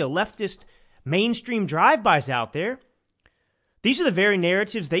propagandist media, the leftist mainstream drive-bys out there, these are the very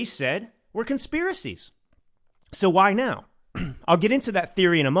narratives they said were conspiracies. So why now? I'll get into that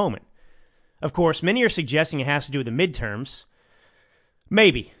theory in a moment. Of course, many are suggesting it has to do with the midterms.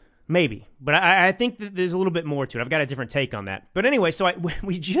 Maybe. But I think that there's a little bit more to it. I've got a different take on that. But anyway, so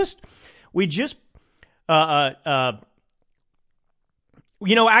we just actually I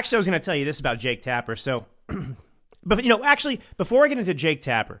was going to tell you this about Jake Tapper. So, but actually, before I get into Jake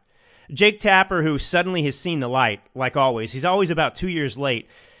Tapper, who suddenly has seen the light, like always, he's always about 2 years late.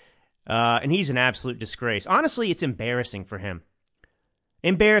 And he's an absolute disgrace. Honestly, it's embarrassing for him.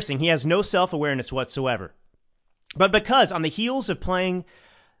 Embarrassing. He has no self-awareness whatsoever. But because on the heels of playing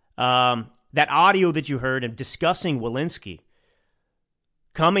that audio that you heard and discussing Walensky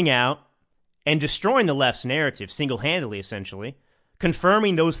coming out and destroying the left's narrative single-handedly, essentially,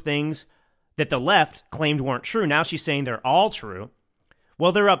 confirming those things that the left claimed weren't true. Now she's saying they're all true.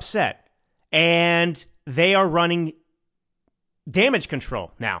 Well, they're upset, and they are running damage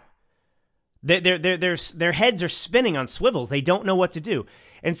control now. Their heads are spinning on swivels. They don't know what to do.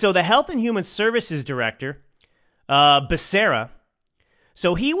 And so the Health and Human Services Director, Becerra,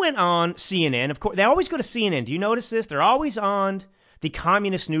 so he went on CNN. Of course, they always go to CNN. Do you notice this? They're always on the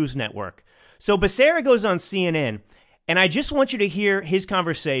Communist News Network. So Becerra goes on CNN, and I just want you to hear his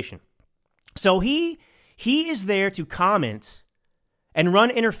conversation. So he is there to comment and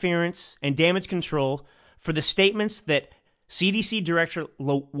run interference and damage control for the statements that CDC Director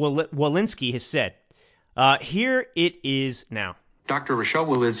Walensky has said. Here it is now. Dr. Rochelle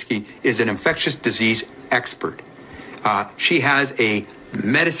Walensky is an infectious disease expert. She has a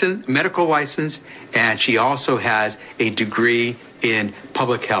medical license, and she also has a degree in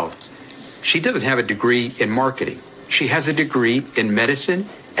public health. She doesn't have a degree in marketing. She has a degree in medicine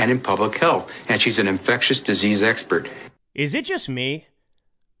and in public health, and she's an infectious disease expert. Is it just me?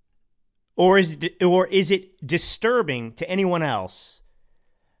 Or is it disturbing to anyone else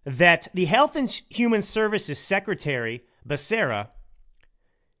that the Health and Human Services Secretary, Becerra,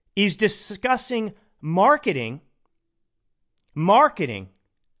 is discussing marketing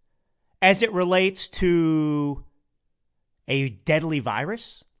as it relates to a deadly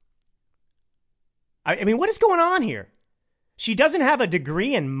virus? I mean, what is going on here? She doesn't have a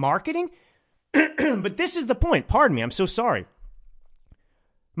degree in marketing? But this is the point. Pardon me, I'm so sorry.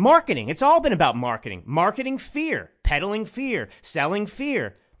 Marketing. It's all been about marketing. Marketing fear, peddling fear, selling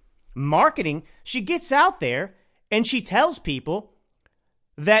fear. Marketing, she gets out there and she tells people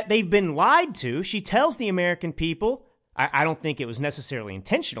that they've been lied to. She tells the American people, I don't think it was necessarily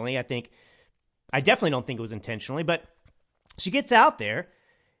intentionally. I definitely don't think it was intentionally, but she gets out there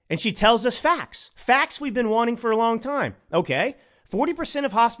and she tells us facts. Facts we've been wanting for a long time. Okay, 40%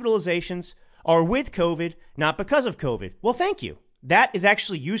 of hospitalizations are with COVID, not because of COVID. Well, thank you. That is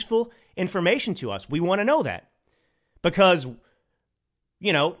actually useful information to us. We want to know that because,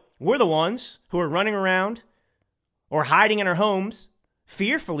 we're the ones who are running around or hiding in our homes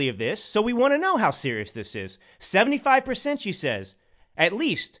fearfully of this. So we want to know how serious this is. 75%, she says, at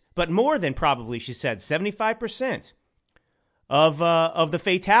least, but more than probably, she said, 75% of the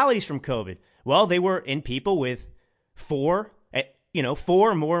fatalities from COVID. Well, they were in people with four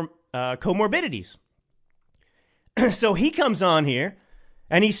or more comorbidities. So he comes on here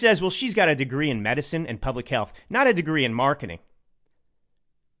and he says, well, she's got a degree in medicine and public health, not a degree in marketing.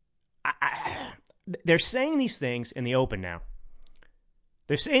 They're saying these things in the open now.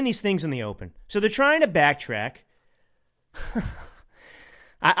 They're saying these things in the open. So they're trying to backtrack.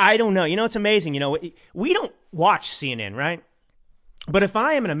 I don't know. It's amazing. We don't watch CNN, right? But if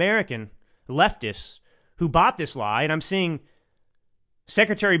I am an American leftist who bought this lie and I'm seeing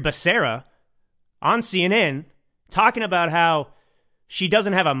Secretary Becerra on CNN talking about how she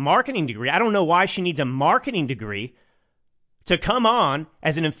doesn't have a marketing degree. I don't know why she needs a marketing degree to come on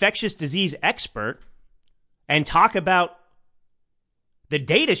as an infectious disease expert and talk about the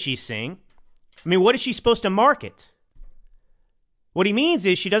data she's seeing. I mean, what is she supposed to market? What he means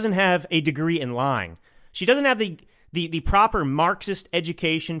is she doesn't have a degree in lying. She doesn't have the proper Marxist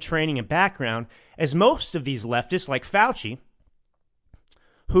education, training, and background as most of these leftists like Fauci,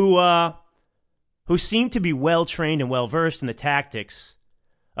 who seem to be well-trained and well-versed in the tactics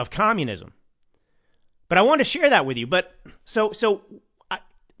of communism. But I wanted to share that with you. But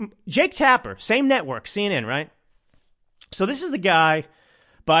Jake Tapper, same network, CNN, right? So this is the guy,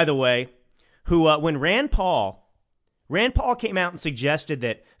 by the way, who when Rand Paul came out and suggested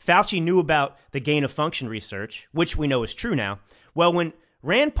that Fauci knew about the gain-of-function research, which we know is true now. Well, when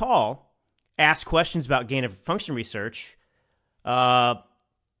Rand Paul asked questions about gain-of-function research,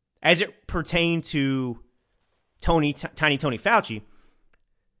 as it pertained to Tiny Tony Fauci,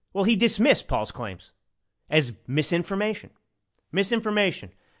 well, he dismissed Paul's claims as misinformation.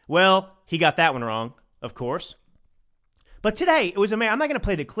 Misinformation. Well, he got that one wrong, of course. But today, it was amazing. I'm not going to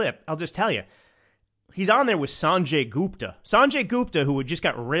play the clip. I'll just tell you. He's on there with Sanjay Gupta. Sanjay Gupta, who had just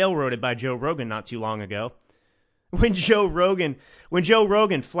got railroaded by Joe Rogan not too long ago. When Joe Rogan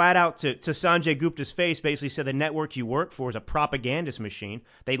flat out to Sanjay Gupta's face basically said the network you work for is a propagandist machine.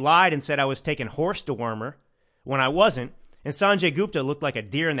 They lied and said I was taking horse dewormer when I wasn't. And Sanjay Gupta looked like a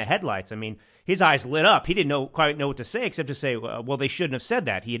deer in the headlights. I mean, his eyes lit up. He didn't quite know what to say except to say, well, they shouldn't have said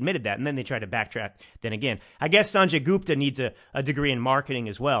that. He admitted that. And then they tried to backtrack then again. I guess Sanjay Gupta needs a degree in marketing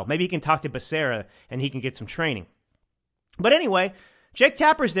as well. Maybe he can talk to Becerra and he can get some training. But anyway, Jake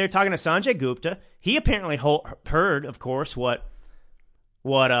Tapper's there talking to Sanjay Gupta. He apparently heard, of course, what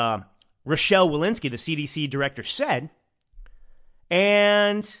Rochelle Walensky, the CDC director, said.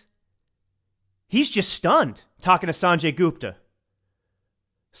 And he's just stunned talking to Sanjay Gupta.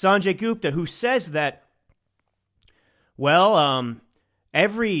 Sanjay Gupta, who says that, well, I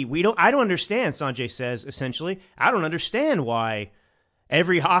don't understand, Sanjay says, essentially, I don't understand why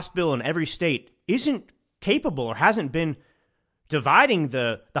every hospital in every state isn't capable or hasn't been dividing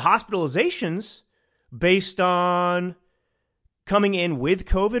the hospitalizations based on coming in with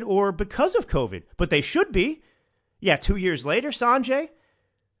COVID or because of COVID. But they should be. Yeah, 2 years later, Sanjay.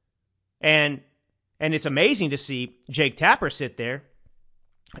 And it's amazing to see Jake Tapper sit there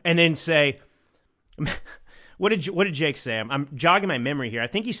and then say, what did Jake say? I'm jogging my memory here. I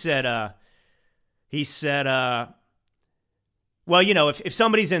think he said, well, you know, if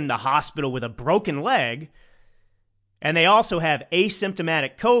somebody's in the hospital with a broken leg and they also have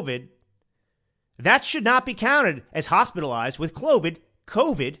asymptomatic COVID, that should not be counted as hospitalized with COVID,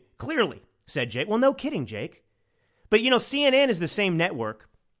 clearly, said Jake. Well, no kidding, Jake. But, you know, CNN is the same network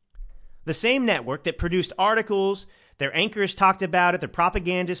that produced articles, their anchors talked about it, their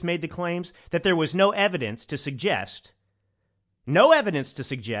propagandists made the claims that there was no evidence to suggest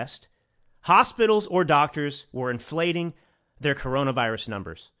hospitals or doctors were inflating their coronavirus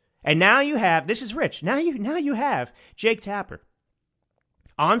numbers. And now you have, this is rich, now you have Jake Tapper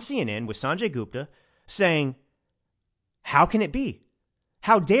on CNN with Sanjay Gupta saying, how can it be?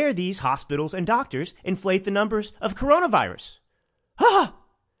 How dare these hospitals and doctors inflate the numbers of coronavirus?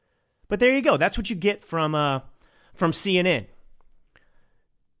 But there you go. That's what you get from CNN.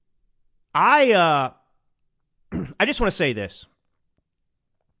 I just want to say this.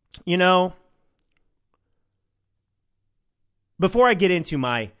 You know, before I get into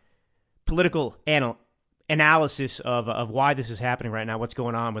my political analysis of why this is happening right now, what's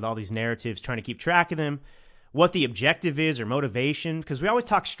going on with all these narratives, trying to keep track of them, what the objective is or motivation, because we always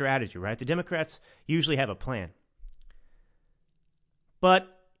talk strategy, right? The Democrats usually have a plan.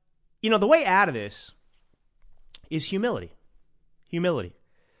 But, you know, the way out of this is humility. Humility.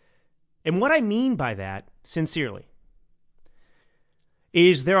 And what I mean by that, sincerely,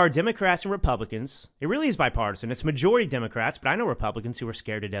 is there are Democrats and Republicans. It really is bipartisan. It's majority Democrats, but I know Republicans who are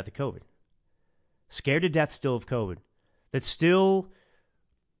scared to death of COVID. Scared to death still of COVID. That still,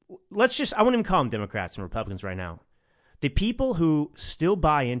 I won't even call them Democrats and Republicans right now. The people who still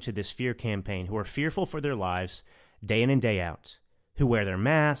buy into this fear campaign, who are fearful for their lives day in and day out, who wear their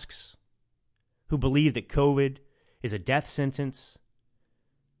masks, who believe that COVID is a death sentence,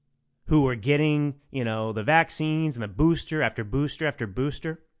 who are getting, you know, the vaccines and the booster after booster after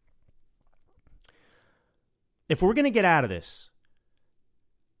booster. If we're going to get out of this,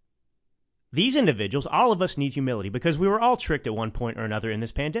 these individuals, all of us need humility because we were all tricked at one point or another in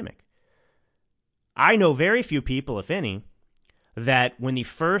this pandemic. I know very few people, if any, that when the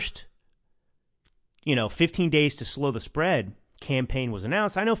first, 15 days to slow the spread campaign was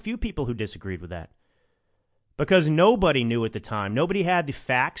announced, I know few people who disagreed with that. Because nobody knew at the time. Nobody had the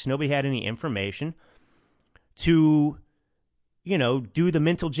facts. Nobody had any information to, do the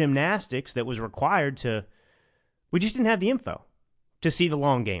mental gymnastics that was required to. We just didn't have the info to see the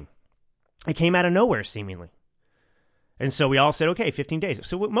long game. It came out of nowhere, seemingly. And so we all said, okay, 15 days.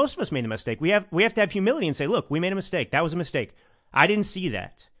 So most of us made the mistake. We have to have humility and say, look, we made a mistake. That was a mistake. I didn't see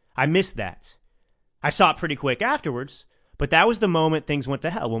that. I missed that. I saw it pretty quick afterwards, but that was the moment things went to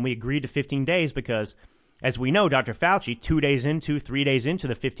hell, when we agreed to 15 days because, as we know, Dr. Fauci, 3 days into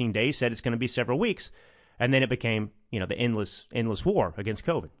the 15 days, said it's going to be several weeks, and then it became, the endless war against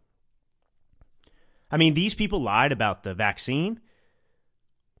COVID. I mean, these people lied about the vaccine.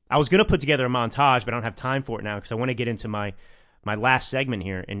 I was going to put together a montage, but I don't have time for it now because I want to get into my last segment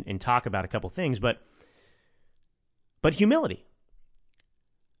here and talk about a couple things. But humility.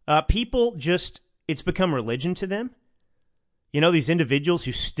 People just, it's become religion to them. These individuals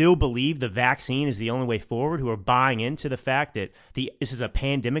who still believe the vaccine is the only way forward, who are buying into the fact that this is a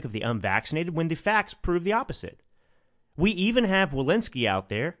pandemic of the unvaccinated, when the facts prove the opposite. We even have Walensky out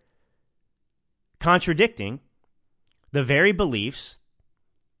there contradicting the very beliefs.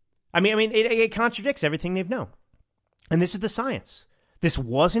 It contradicts everything they've known. And this is the science. This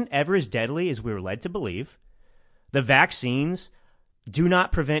wasn't ever as deadly as we were led to believe. The vaccines do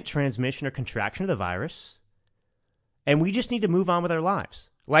not prevent transmission or contraction of the virus. And we just need to move on with our lives,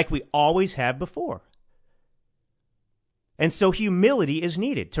 like we always have before. And so humility is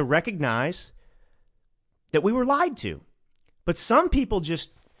needed to recognize that we were lied to. But some people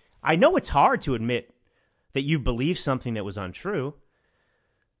just, I know it's hard to admit that you've believed something that was untrue.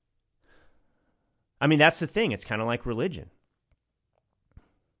 That's the thing. It's kind of like religion.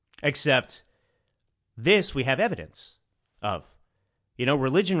 Except this we have evidence of.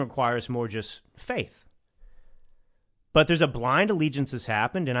 Religion requires more just faith. But there's a blind allegiance that's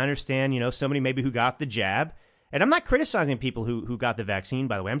happened, and I understand, somebody maybe who got the jab And I'm not criticizing people who got the vaccine,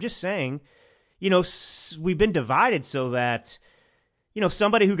 by the way. I'm just saying, you know, we've been divided so that, you know,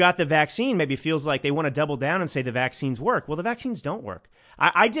 somebody who got the vaccine maybe feels like they want to double down and say the vaccines work. Well, the vaccines don't work.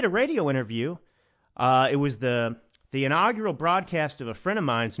 I did a radio interview. It was the inaugural broadcast of a friend of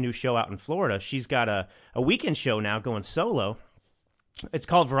mine's new show out in Florida. She's got a weekend show now going solo. It's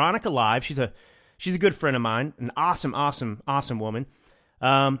called Veronica Live. She's a good friend of mine, an awesome woman.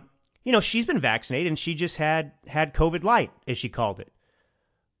 You know, she's been vaccinated and she just had COVID light, as she called it.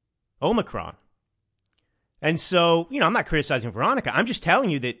 Omicron. And so, you know, I'm not criticizing Veronica. I'm just telling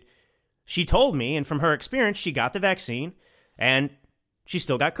you that she told me, and from her experience, she got the vaccine and she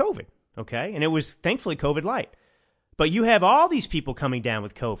still got COVID. Okay. And it was thankfully COVID light. But you have all these people coming down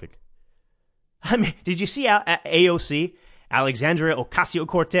with COVID. I mean, did you see AOC, Alexandria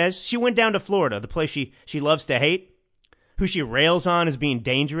Ocasio-Cortez? She went down to Florida, the place she loves to hate, who she rails on as being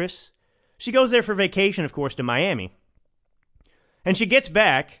dangerous. She goes there for vacation, of course, to Miami. And she gets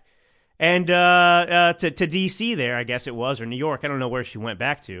back and to D.C. there, I guess it was, or New York. I don't know where she went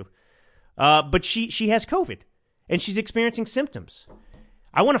back to. But she has COVID, and she's experiencing symptoms.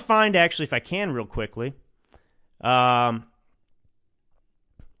 I want to find, actually, if I can real quickly, what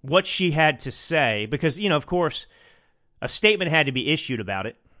she had to say, because, you know, of course, a statement had to be issued about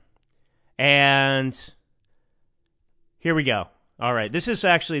it. And here we go. All right, this is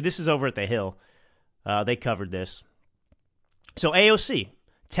over at The Hill. They covered this. So AOC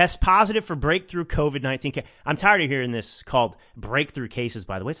tests positive for breakthrough COVID-19. I'm tired of hearing this called breakthrough cases,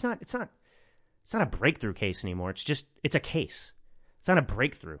 by the way. It's not a breakthrough case anymore. It's a case. It's not a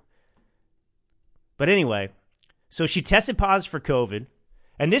breakthrough. But anyway, so she tested positive for COVID.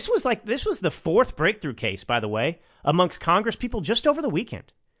 And this was the fourth breakthrough case, by the way, amongst Congress people just over the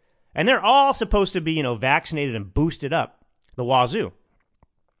weekend. And they're all supposed to be, you know, vaccinated and boosted up the wazoo.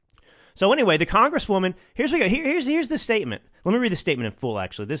 So anyway, the Congresswoman, here's the statement. Let me read the statement in full,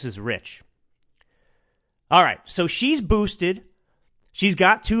 actually. This is rich. All right, so she's boosted. She's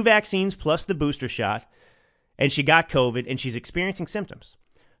got 2 vaccines plus the booster shot, and she got COVID, and she's experiencing symptoms.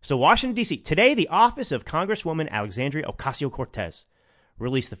 So Washington, D.C., today, the office of Congresswoman Alexandria Ocasio-Cortez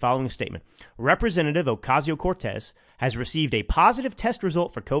released the following statement. Representative Ocasio-Cortez has received a positive test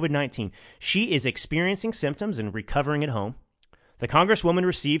result for COVID-19. She is experiencing symptoms and recovering at home. The Congresswoman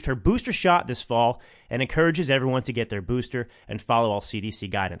received her booster shot this fall and encourages everyone to get their booster and follow all CDC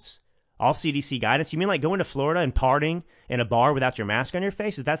guidance. All CDC guidance? You mean like going to Florida and partying in a bar without your mask on your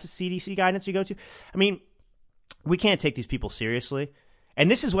face? Is that the CDC guidance you go to? I mean, we can't take these people seriously. And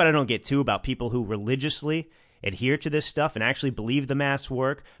this is what I don't get too about people who religiously adhere to this stuff and actually believe the masks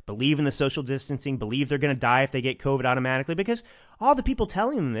work, believe in the social distancing, believe they're going to die if they get COVID automatically, because all the people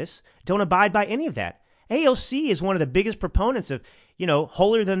telling them this don't abide by any of that. AOC is one of the biggest proponents of, you know,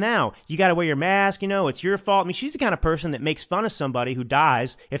 holier than thou. You got to wear your mask, you know, it's your fault. I mean, she's the kind of person that makes fun of somebody who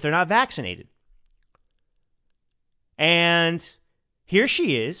dies if they're not vaccinated. And here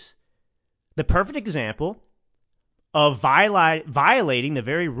she is, the perfect example of violating the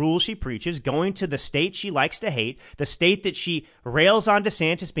very rules she preaches, going to the state she likes to hate, the state that she rails on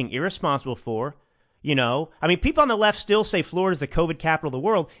DeSantis being irresponsible for. You know, I mean, people on the left still say Florida's the COVID capital of the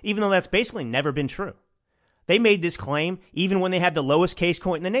world, even though that's basically never been true. They made this claim even when they had the lowest case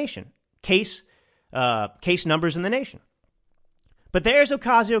count in the nation, case numbers in the nation. But there's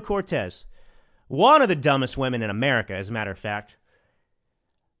Ocasio-Cortez, one of the dumbest women in America, as a matter of fact.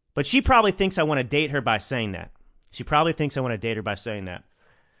 But she probably thinks I want to date her by saying that.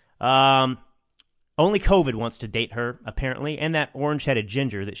 Only COVID wants to date her, apparently, and that orange-headed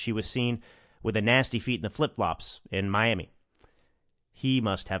ginger that she was seen with the nasty feet and the flip-flops in Miami. He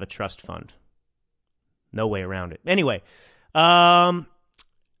must have a trust fund. No way around it. Anyway, the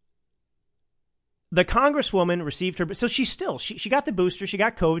Congresswoman received her, so she's still, she got the booster, she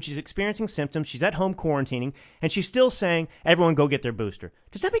got COVID, she's experiencing symptoms, she's at home quarantining, and she's still saying, everyone go get their booster.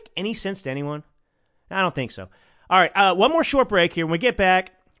 Does that make any sense to anyone? I don't think so. All right, one more short break here. When we get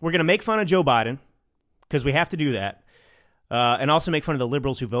back, we're going to make fun of Joe Biden, because we have to do that, and also make fun of the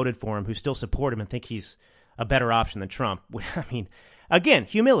liberals who voted for him, who still support him and think he's a better option than Trump. I mean, again,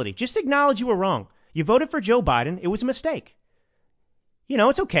 humility. Just acknowledge you were wrong. You voted for Joe Biden. It was a mistake. You know,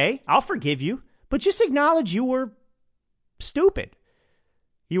 it's okay. I'll forgive you. But just acknowledge you were stupid.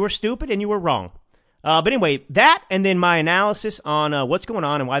 You were stupid and you were wrong. But anyway, that and then my analysis on what's going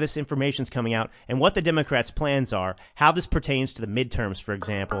on and why this information's coming out and what the Democrats' plans are, how this pertains to the midterms, for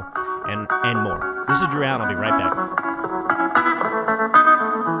example, and more. This is Drew Allen. I'll be right back.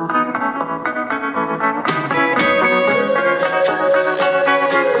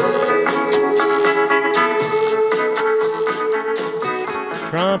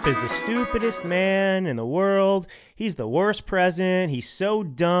 Trump is the stupidest man in the world. He's the worst president. He's so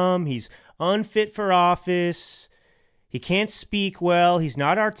dumb. He's unfit for office. He can't speak well. He's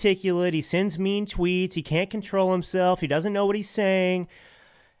not articulate. He sends mean tweets. He can't control himself. He doesn't know what he's saying.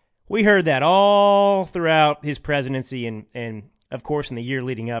 We heard that all throughout his presidency and of course, in the year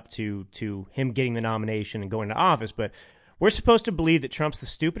leading up to him getting the nomination and going to office. But we're supposed to believe that Trump's the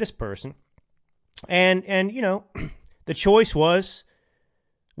stupidest person. And you know, the choice was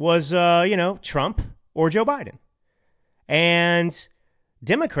Trump or Joe Biden. And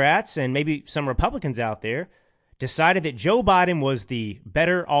Democrats and maybe some Republicans out there decided that Joe Biden was the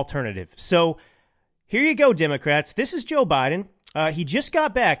better alternative. So here you go, Democrats. This is Joe Biden. He just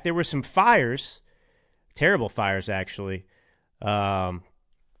got back. There were some fires, terrible fires actually, in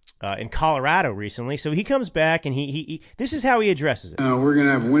Colorado recently. So he comes back and he this is how he addresses it. We're going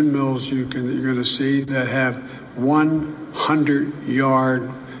to have windmills you're going to see that have 100-yard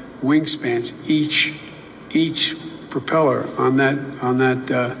wingspans each propeller on that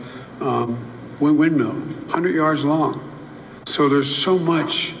windmill, 100 yards long. So there's so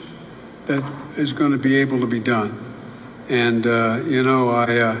much that is going to be able to be done. And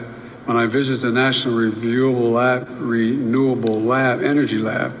when I visit the National Renewable Energy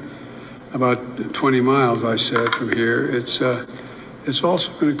Lab, about 20 miles, I said, from here, it's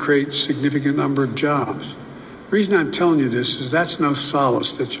also going to create a significant number of jobs. The reason I'm telling you this is that's no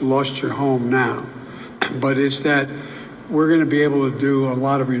solace that you lost your home now, but it's that we're going to be able to do a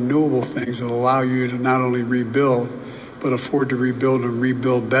lot of renewable things that allow you to not only rebuild, but afford to rebuild and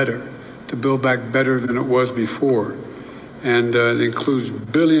rebuild better, to build back better than it was before. And it includes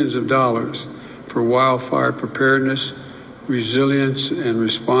billions of dollars for wildfire preparedness, resilience, and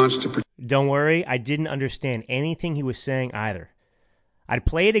response to... Don't worry, I didn't understand anything he was saying either. I'd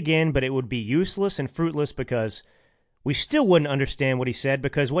play it again, but it would be useless and fruitless because we still wouldn't understand what he said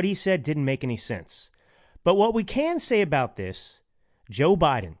because what he said didn't make any sense. But what we can say about this, Joe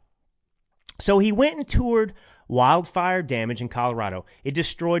Biden. So he went and toured wildfire damage in Colorado. It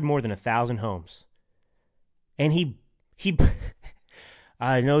destroyed more than 1,000 homes. And he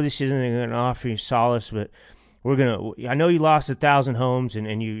I know this isn't going to offer you solace, but I know you lost 1,000 homes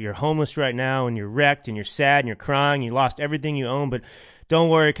and you're homeless right now and you're wrecked and you're sad and you're crying. You lost everything you own, but don't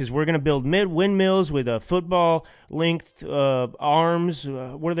worry because we're going to build windmills with a football length arms.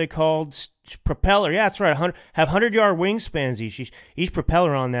 What are they called? Propeller. Yeah, that's right. Have 100-yard wingspans each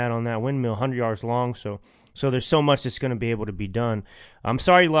propeller on that windmill, 100 yards long. So there's so much that's going to be able to be done. I'm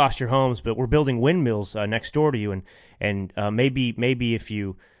sorry you lost your homes, but we're building windmills next door to you, and maybe if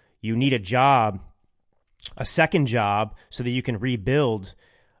you need a job, a second job, so that you can rebuild,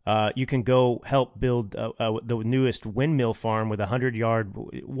 you can go help build the newest windmill farm with 100-yard.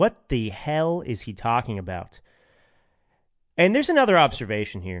 What the hell is he talking about? And there's another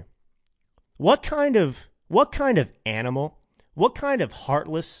observation here. What kind of animal, what kind of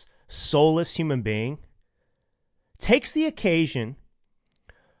heartless, soulless human being takes the occasion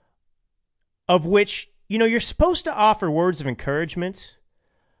of which, you're supposed to offer words of encouragement,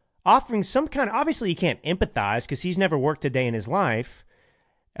 offering some kind of, obviously he can't empathize because he's never worked a day in his life.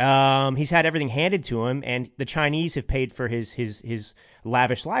 He's had everything handed to him, and the Chinese have paid for his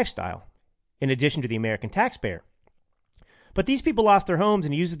lavish lifestyle, in addition to the American taxpayer. But these people lost their homes,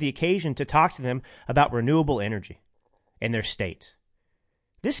 and he uses the occasion to talk to them about renewable energy in their state.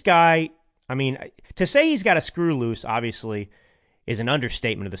 This guy, to say he's got a screw loose, obviously, is an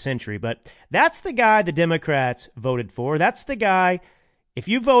understatement of the century, but that's the guy the Democrats voted for. That's the guy, if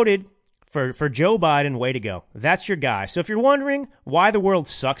you voted for Joe Biden, way to go. That's your guy. So if you're wondering why the world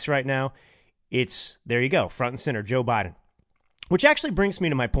sucks right now, there you go, front and center, Joe Biden. Which actually brings me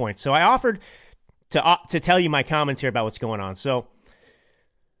to my point. So I offered to tell you my commentary about what's going on. So,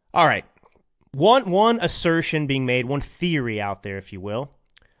 all right, one assertion being made, one theory out there, if you will,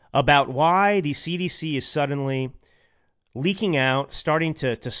 about why the CDC is suddenly leaking out, starting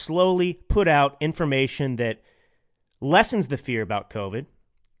to slowly put out information that lessens the fear about COVID,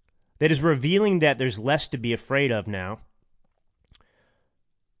 that is revealing that there's less to be afraid of now.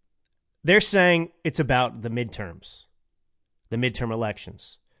 They're saying it's about the midterm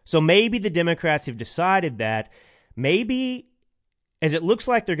elections. So maybe the Democrats have decided that maybe, as it looks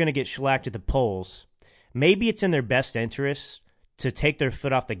like they're going to get shellacked at the polls, maybe it's in their best interest to take their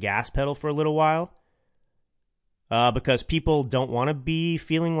foot off the gas pedal for a little while, because people don't want to be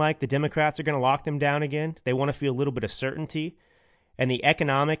feeling like the Democrats are going to lock them down again. They want to feel a little bit of certainty. And the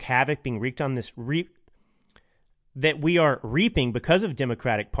economic havoc being wreaked on this that we are reaping because of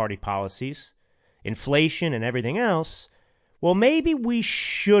Democratic Party policies, inflation and everything else, well, maybe we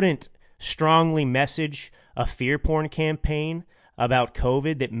shouldn't strongly message a fear porn campaign about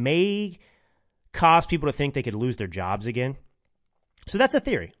COVID that may cause people to think they could lose their jobs again. So that's a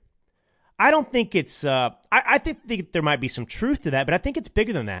theory. I don't think it's, I think there might be some truth to that, but I think it's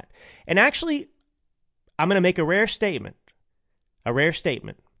bigger than that. And actually, I'm going to make a rare statement. I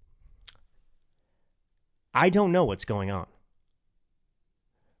don't know what's going on.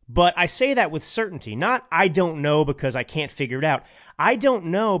 But I say that with certainty. Not I don't know because I can't figure it out. I don't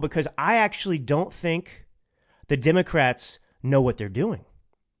know because I actually don't think the Democrats know what they're doing.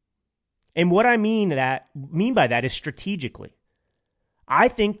 And what I mean by that is strategically. I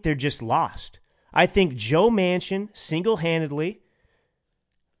think they're just lost. I think Joe Manchin single-handedly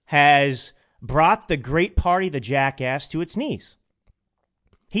has brought the great party, the jackass, to its knees.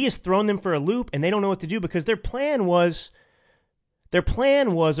 He has thrown them for a loop, and they don't know what to do because their plan was,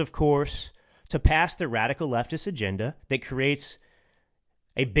 of course, to pass the radical leftist agenda that creates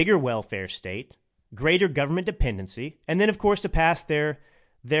a bigger welfare state, greater government dependency, and then, of course, to pass their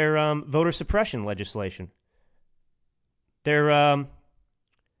voter suppression legislation, their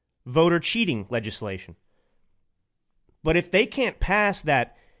voter cheating legislation. But if they can't pass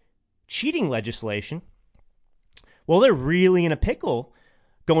that cheating legislation, well, they're really in a pickle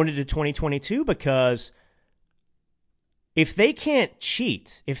going into 2022 because if they can't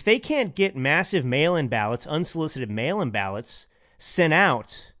cheat, if they can't get massive mail-in ballots, unsolicited mail-in ballots sent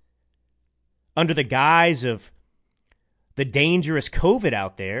out under the guise of the dangerous COVID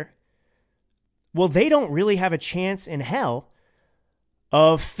out there, well, they don't really have a chance in hell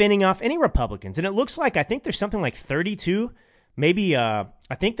of fending off any Republicans. And it looks like, I think there's something like 32, maybe, I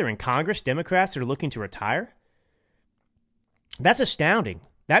think they're in Congress, Democrats that are looking to retire. That's astounding.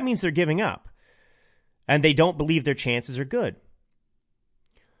 That means they're giving up. And they don't believe their chances are good.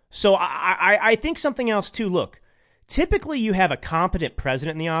 So I think something else too. Look, typically you have a competent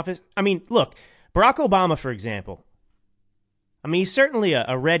president in the office. I mean, look, Barack Obama, for example. I mean, he's certainly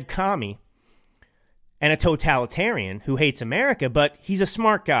a red commie and a totalitarian who hates America, but he's a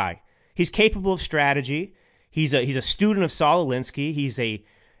smart guy. He's capable of strategy. He's a student of Saul Alinsky. He's a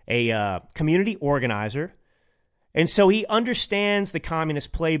community organizer. And so he understands the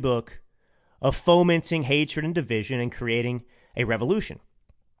communist playbook of fomenting hatred and division and creating a revolution.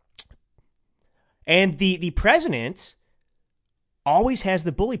 And the president always has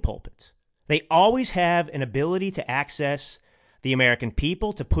the bully pulpit. They always have an ability to access the American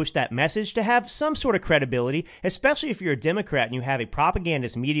people, to push that message, to have some sort of credibility, especially if you're a Democrat and you have a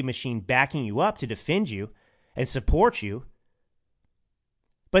propagandist media machine backing you up to defend you and support you.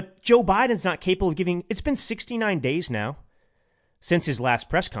 But Joe Biden's not capable of giving, it's been 69 days now since his last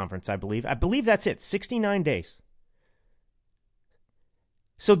press conference, I believe. I believe that's it, 69 days.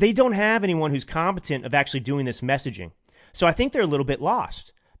 So they don't have anyone who's competent of actually doing this messaging. So I think they're a little bit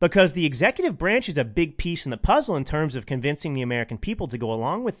lost because the executive branch is a big piece in the puzzle in terms of convincing the American people to go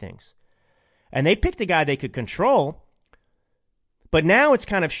along with things. And they picked a guy they could control, but now it's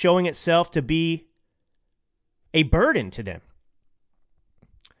kind of showing itself to be a burden to them.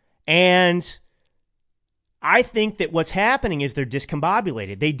 And I think that what's happening is they're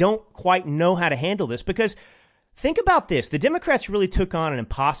discombobulated. They don't quite know how to handle this because think about this. The Democrats really took on an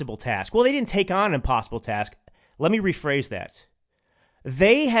impossible task. Well, they didn't take on an impossible task. Let me rephrase that.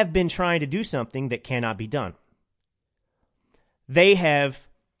 They have been trying to do something that cannot be done. They have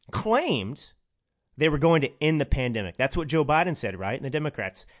claimed they were going to end the pandemic. That's what Joe Biden said, right? And the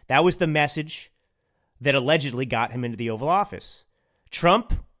Democrats. That was the message that allegedly got him into the Oval Office.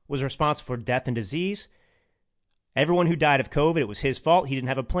 Trump was responsible for death and disease. Everyone who died of COVID, it was his fault. He didn't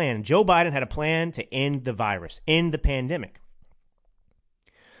have a plan. Joe Biden had a plan to end the virus, end the pandemic.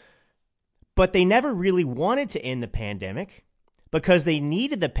 But they never really wanted to end the pandemic because they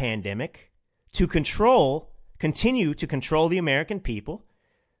needed the pandemic to continue to control the American people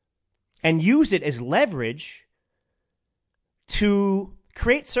and use it as leverage to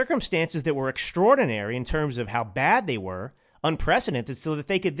create circumstances that were extraordinary in terms of how bad they were, unprecedented, so that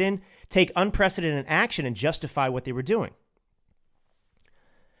they could then take unprecedented action and justify what they were doing.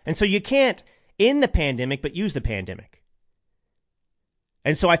 And so you can't end the pandemic, but use the pandemic.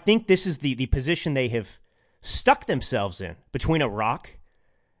 And so I think this is the position they have stuck themselves in, between a rock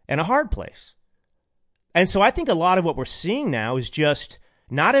and a hard place. And so I think a lot of what we're seeing now is just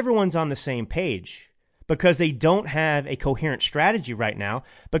not everyone's on the same page because they don't have a coherent strategy right now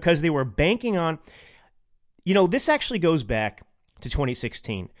because they were banking on, this actually goes back to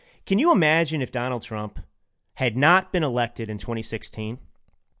 2016. Can you imagine if Donald Trump had not been elected in 2016?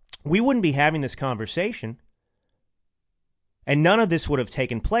 We wouldn't be having this conversation, and none of this would have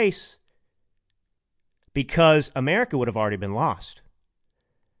taken place because America would have already been lost.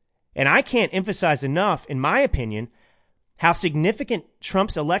 And I can't emphasize enough, in my opinion, how significant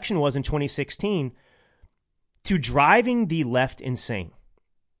Trump's election was in 2016 to driving the left insane.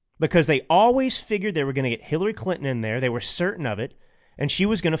 Because they always figured they were going to get Hillary Clinton in there. They were certain of it. And she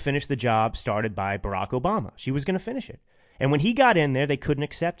was going to finish the job started by Barack Obama. She was going to finish it. And when he got in there, they couldn't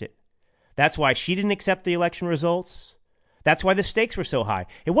accept it. That's why she didn't accept the election results. That's why the stakes were so high.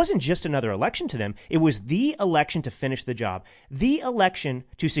 It wasn't just another election to them. It was the election to finish the job. The election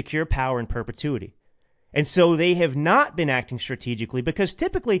to secure power in perpetuity. And so they have not been acting strategically because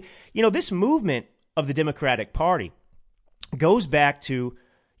typically, this movement of the Democratic Party goes back to,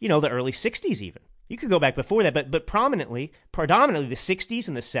 the early 60s even. You could go back before that, but predominantly the 60s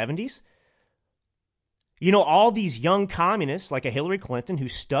and the 70s. All these young communists like a Hillary Clinton who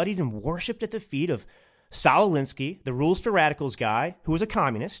studied and worshipped at the feet of Saul Alinsky, the Rules for Radicals guy, who was a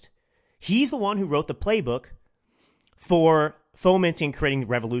communist. He's the one who wrote the playbook for fomenting and creating the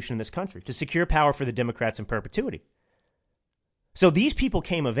revolution in this country to secure power for the Democrats in perpetuity. So these people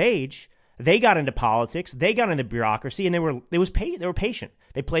came of age. They got into politics. They got into bureaucracy, and they were patient.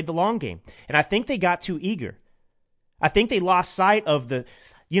 They played the long game. And I think they got too eager. I think they lost sight of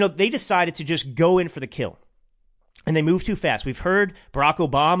they decided to just go in for the kill. And they moved too fast. We've heard Barack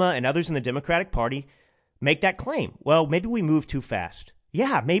Obama and others in the Democratic Party make that claim. Well, maybe we moved too fast.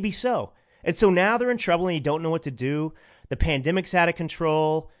 Yeah, maybe so. And so now they're in trouble and you don't know what to do. The pandemic's out of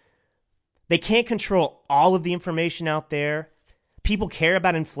control. They can't control all of the information out there. People care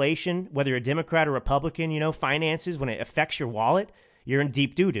about inflation, whether you're a Democrat or Republican, finances. When it affects your wallet, you're in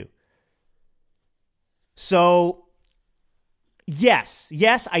deep doo-doo. So, yes,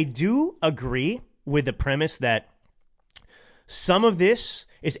 I do agree with the premise that some of this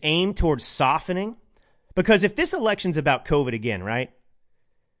is aimed towards softening. Because if this election's about COVID again, right?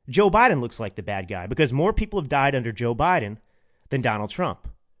 Joe Biden looks like the bad guy because more people have died under Joe Biden than Donald Trump.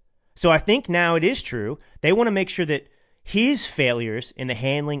 So I think now it is true. They want to make sure that his failures in the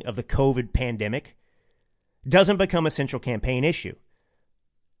handling of the COVID pandemic doesn't become a central campaign issue.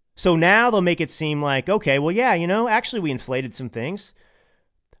 So now they'll make it seem like, okay, well, yeah, actually we inflated some things.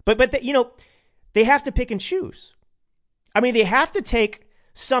 But they have to pick and choose. I mean, they have to take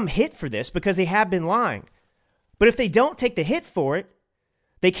some hit for this because they have been lying. But if they don't take the hit for it,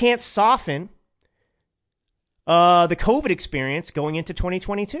 they can't soften the COVID experience going into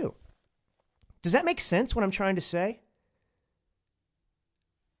 2022. Does that make sense, what I'm trying to say?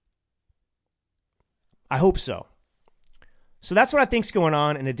 I hope so. So that's what I think's going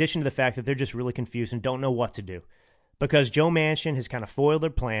on, in addition to the fact that they're just really confused and don't know what to do. Because Joe Manchin has kind of foiled their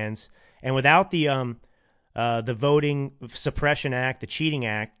plans, and without the Voting Suppression Act, the Cheating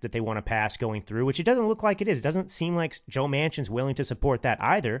Act that they want to pass going through, which it doesn't look like it is. It doesn't seem like Joe Manchin's willing to support that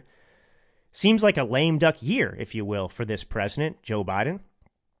either. Seems like a lame duck year, if you will, for this president, Joe Biden.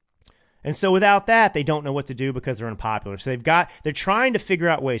 And so without that, they don't know what to do because they're unpopular. So they're trying to figure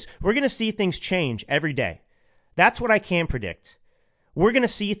out ways. We're going to see things change every day. That's what I can predict. We're going to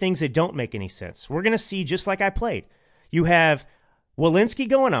see things that don't make any sense. We're going to see, just like I played, you have Walensky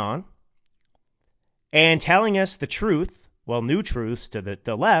going on and telling us the truth, well, new truths to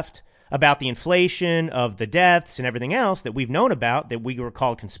the left, about the inflation of the deaths and everything else that we've known about, that we were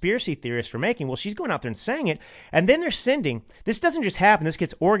called conspiracy theorists for making. Well, she's going out there and saying it. And then they're sending, this doesn't just happen, this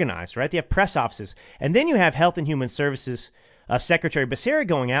gets organized, right? They have press offices. And then you have Health and Human Services Secretary Becerra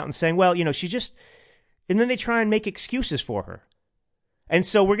going out and saying, well, she's just, and then they try and make excuses for her. And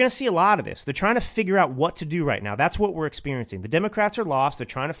so we're going to see a lot of this. They're trying to figure out what to do right now. That's what we're experiencing. The Democrats are lost. They're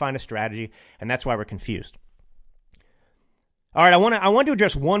trying to find a strategy, and that's why we're confused. All right, I want to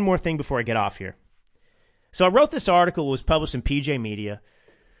address one more thing before I get off here. So I wrote this article. It was published in PJ Media,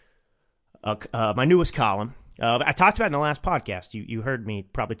 my newest column. I talked about it in the last podcast. You heard me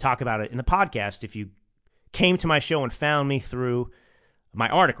probably talk about it in the podcast if you came to my show and found me through my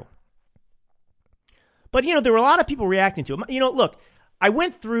article. But, there were a lot of people reacting to it. Look, I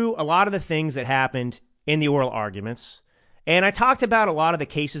went through a lot of the things that happened in the oral arguments, and I talked about a lot of the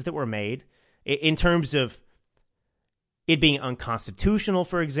cases that were made in terms of it being unconstitutional,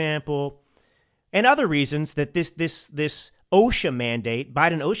 for example, and other reasons that this OSHA mandate,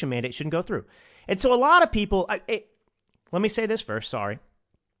 Biden OSHA mandate, shouldn't go through. And so a lot of people, let me say this first, sorry.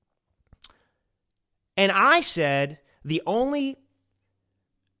 And I said the only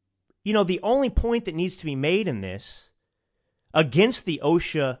point that needs to be made in this against the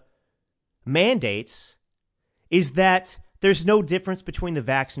OSHA mandates is that there's no difference between the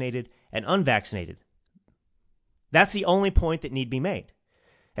vaccinated and unvaccinated. That's the only point that need be made.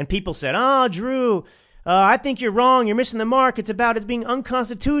 And people said, Drew, I think you're wrong. You're missing the mark. It's about it being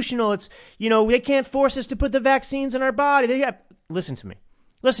unconstitutional. It's, they can't force us to put the vaccines in our body. Listen to me.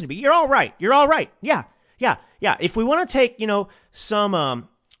 You're all right. Yeah. Yeah. If we want to take, some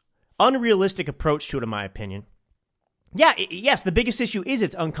unrealistic approach to it, in my opinion, yes, the biggest issue is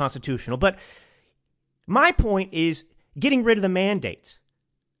it's unconstitutional. But my point is getting rid of the mandate.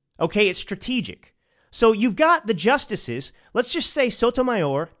 Okay, it's strategic. So you've got the justices, let's just say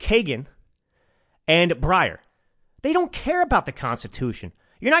Sotomayor, Kagan, and Breyer. They don't care about the Constitution.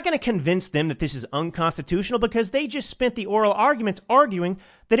 You're not going to convince them that this is unconstitutional because they just spent the oral arguments arguing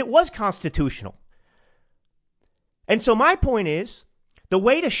that it was constitutional. And so my point is, the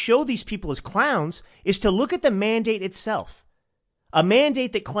way to show these people as clowns is to look at the mandate itself. A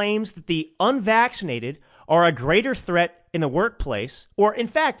mandate that claims that the unvaccinated are a greater threat in the workplace, or in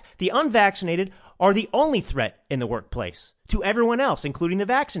fact, the unvaccinated are the only threat in the workplace to everyone else, including the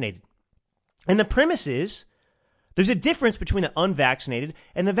vaccinated. And the premise is, there's a difference between the unvaccinated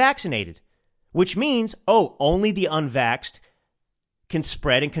and the vaccinated, which means, only the unvaxxed can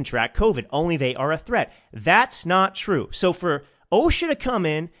spread and contract COVID. Only they are a threat. That's not true. So for OSHA to come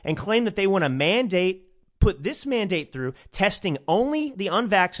in and claim that they want to put this mandate through, testing only the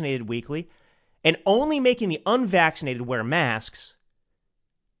unvaccinated weekly and only making the unvaccinated wear masks,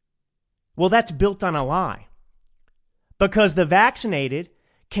 well, that's built on a lie. Because the vaccinated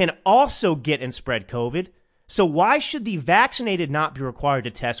can also get and spread COVID. So why should the vaccinated not be required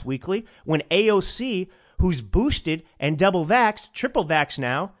to test weekly when AOC, who's boosted and double vaxxed, triple vaxxed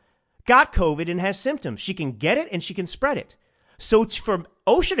now, got COVID and has symptoms? She can get it and she can spread it. So for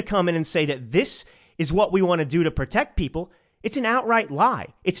OSHA to come in and say that this is what we want to do to protect people, it's an outright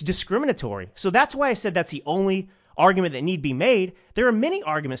lie. It's discriminatory. So that's why I said that's the only argument that need be made. There are many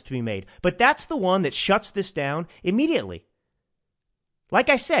arguments to be made, but that's the one that shuts this down immediately. Like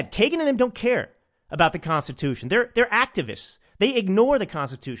I said, Kagan and them don't care about the Constitution. They're activists. They ignore the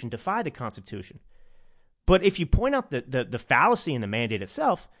Constitution, defy the Constitution. But if you point out the fallacy in the mandate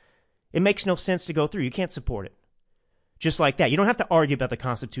itself, it makes no sense to go through. You can't support it. Just like that. You don't have to argue about the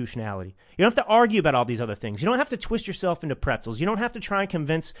constitutionality. You don't have to argue about all these other things. You don't have to twist yourself into pretzels. You don't have to try and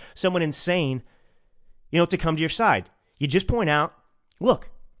convince someone insane, to come to your side. You just point out, look,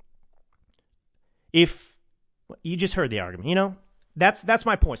 if you just heard the argument, that's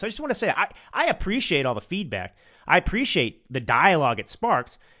my point. So I just want to say I appreciate all the feedback. I appreciate the dialogue it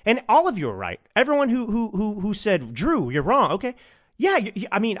sparked, and all of you are right. Everyone who said, Drew, you're wrong. Okay, yeah,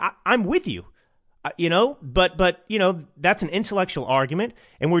 I'm with you. But that's an intellectual argument,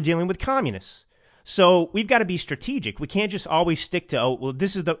 and we're dealing with communists. So we've got to be strategic. We can't just always stick to,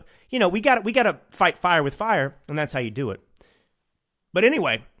 this is we got to fight fire with fire, and that's how you do it. But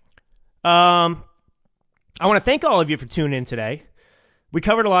anyway, I want to thank all of you for tuning in today. We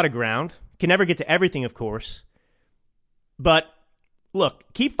covered a lot of ground. Can never get to everything, of course. But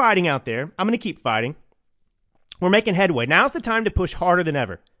look, keep fighting out there. I'm going to keep fighting. We're making headway. Now's the time to push harder than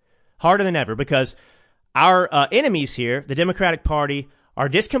ever. Harder than ever, because our enemies here, the Democratic Party, are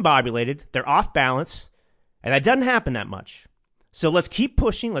discombobulated. They're off balance, and that doesn't happen that much. So let's keep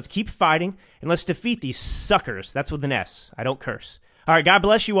pushing. Let's keep fighting, and let's defeat these suckers. That's with an S. I don't curse. All right, God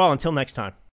bless you all. Until next time.